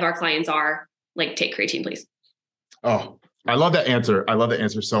a lot of our clients are, take creatine, please. Oh, I love that answer. I love that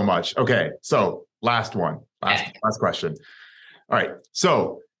answer so much. Okay. So last question. All right.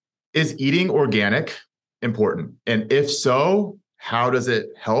 So is eating organic important? And if so, how does it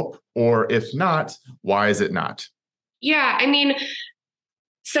help? Or if not, why is it not? Yeah,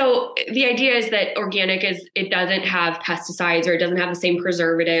 so the idea is that organic it doesn't have pesticides or it doesn't have the same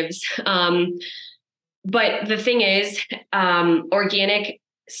preservatives. But the thing is, organic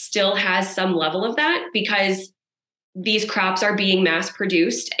still has some level of that because these crops are being mass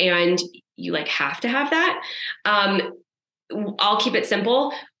produced and you have to have that. I'll keep it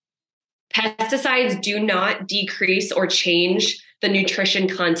simple. Pesticides do not decrease or change the nutrition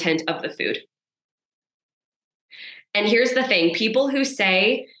content of the food. And here's the thing, people who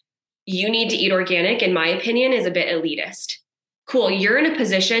say you need to eat organic, in my opinion, is a bit elitist. Cool, you're in a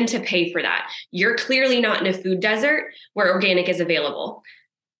position to pay for that. You're clearly not in a food desert where organic is available.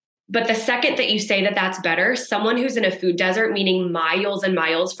 But the second that you say that that's better, someone who's in a food desert, meaning miles and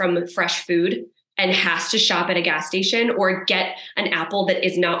miles from fresh food and has to shop at a gas station or get an apple that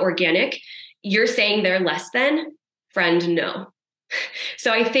is not organic, you're saying they're less than? Friend, no.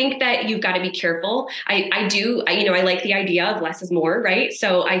 So I think that you've got to be careful. I like the idea of less is more, right?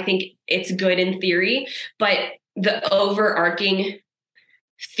 So I think it's good in theory, but the overarching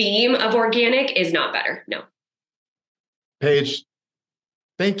theme of organic is not better. No. Paige,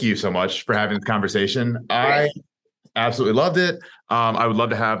 thank you so much for having this conversation. I absolutely loved it. I would love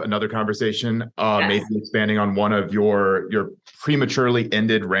to have another conversation, maybe expanding on one of your prematurely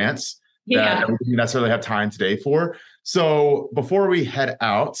ended rants that we didn't necessarily have time today for. So before we head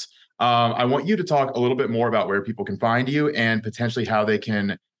out, I want you to talk a little bit more about where people can find you and potentially how they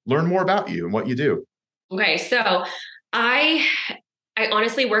can learn more about you and what you do. Okay, so I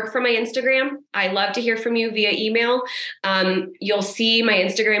honestly work from my Instagram. I love to hear from you via email. You'll see my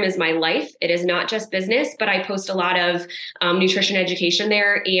Instagram is my life. It is not just business, but I post a lot of nutrition education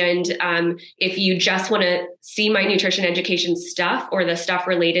there. And if you just want to see my nutrition education stuff or the stuff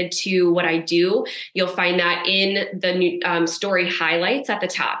related to what I do, you'll find that in the story highlights at the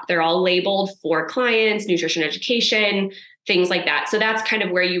top. They're all labeled for clients, nutrition education, things like that. So that's kind of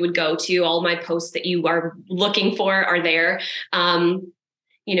where you would go to. All my posts that you are looking for are there.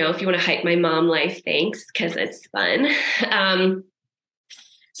 If you want to hype my mom life, thanks, because it's fun.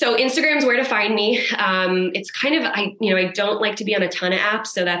 So Instagram's where to find me. It's kind of, I don't like to be on a ton of apps,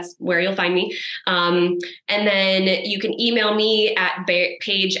 so that's where you'll find me. And then you can email me at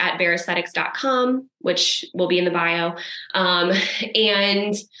paige@bareaesthetics.com, which will be in the bio.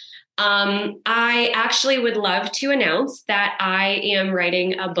 I actually would love to announce that I am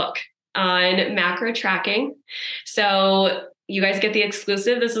writing a book on macro tracking. So you guys get the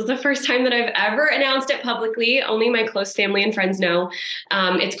exclusive. This is the first time that I've ever announced it publicly. Only my close family and friends know.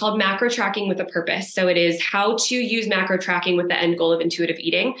 It's called Macro Tracking with a Purpose. So it is how to use macro tracking with the end goal of intuitive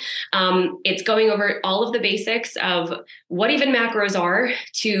eating. It's going over all of the basics of what even macros are,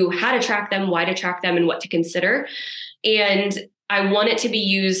 to how to track them, why to track them, and what to consider. And I want it to be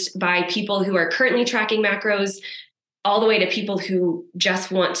used by people who are currently tracking macros, all the way to people who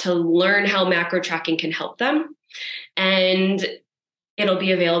just want to learn how macro tracking can help them. And it'll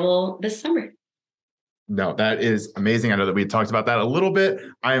be available this summer. No, that is amazing. I know that we talked about that a little bit.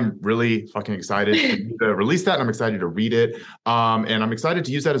 I am really fucking excited to release that, and I'm excited to read it. And I'm excited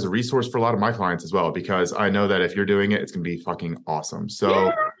to use that as a resource for a lot of my clients as well, because I know that if you're doing it, it's going to be fucking awesome.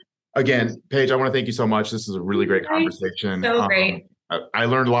 So again, Paige, I want to thank you so much. This is a really great conversation. So great. I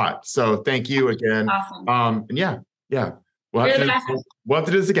learned a lot. So thank you again. Awesome. And yeah. We'll have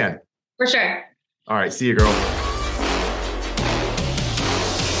to do this again. For sure. All right. See you, girl.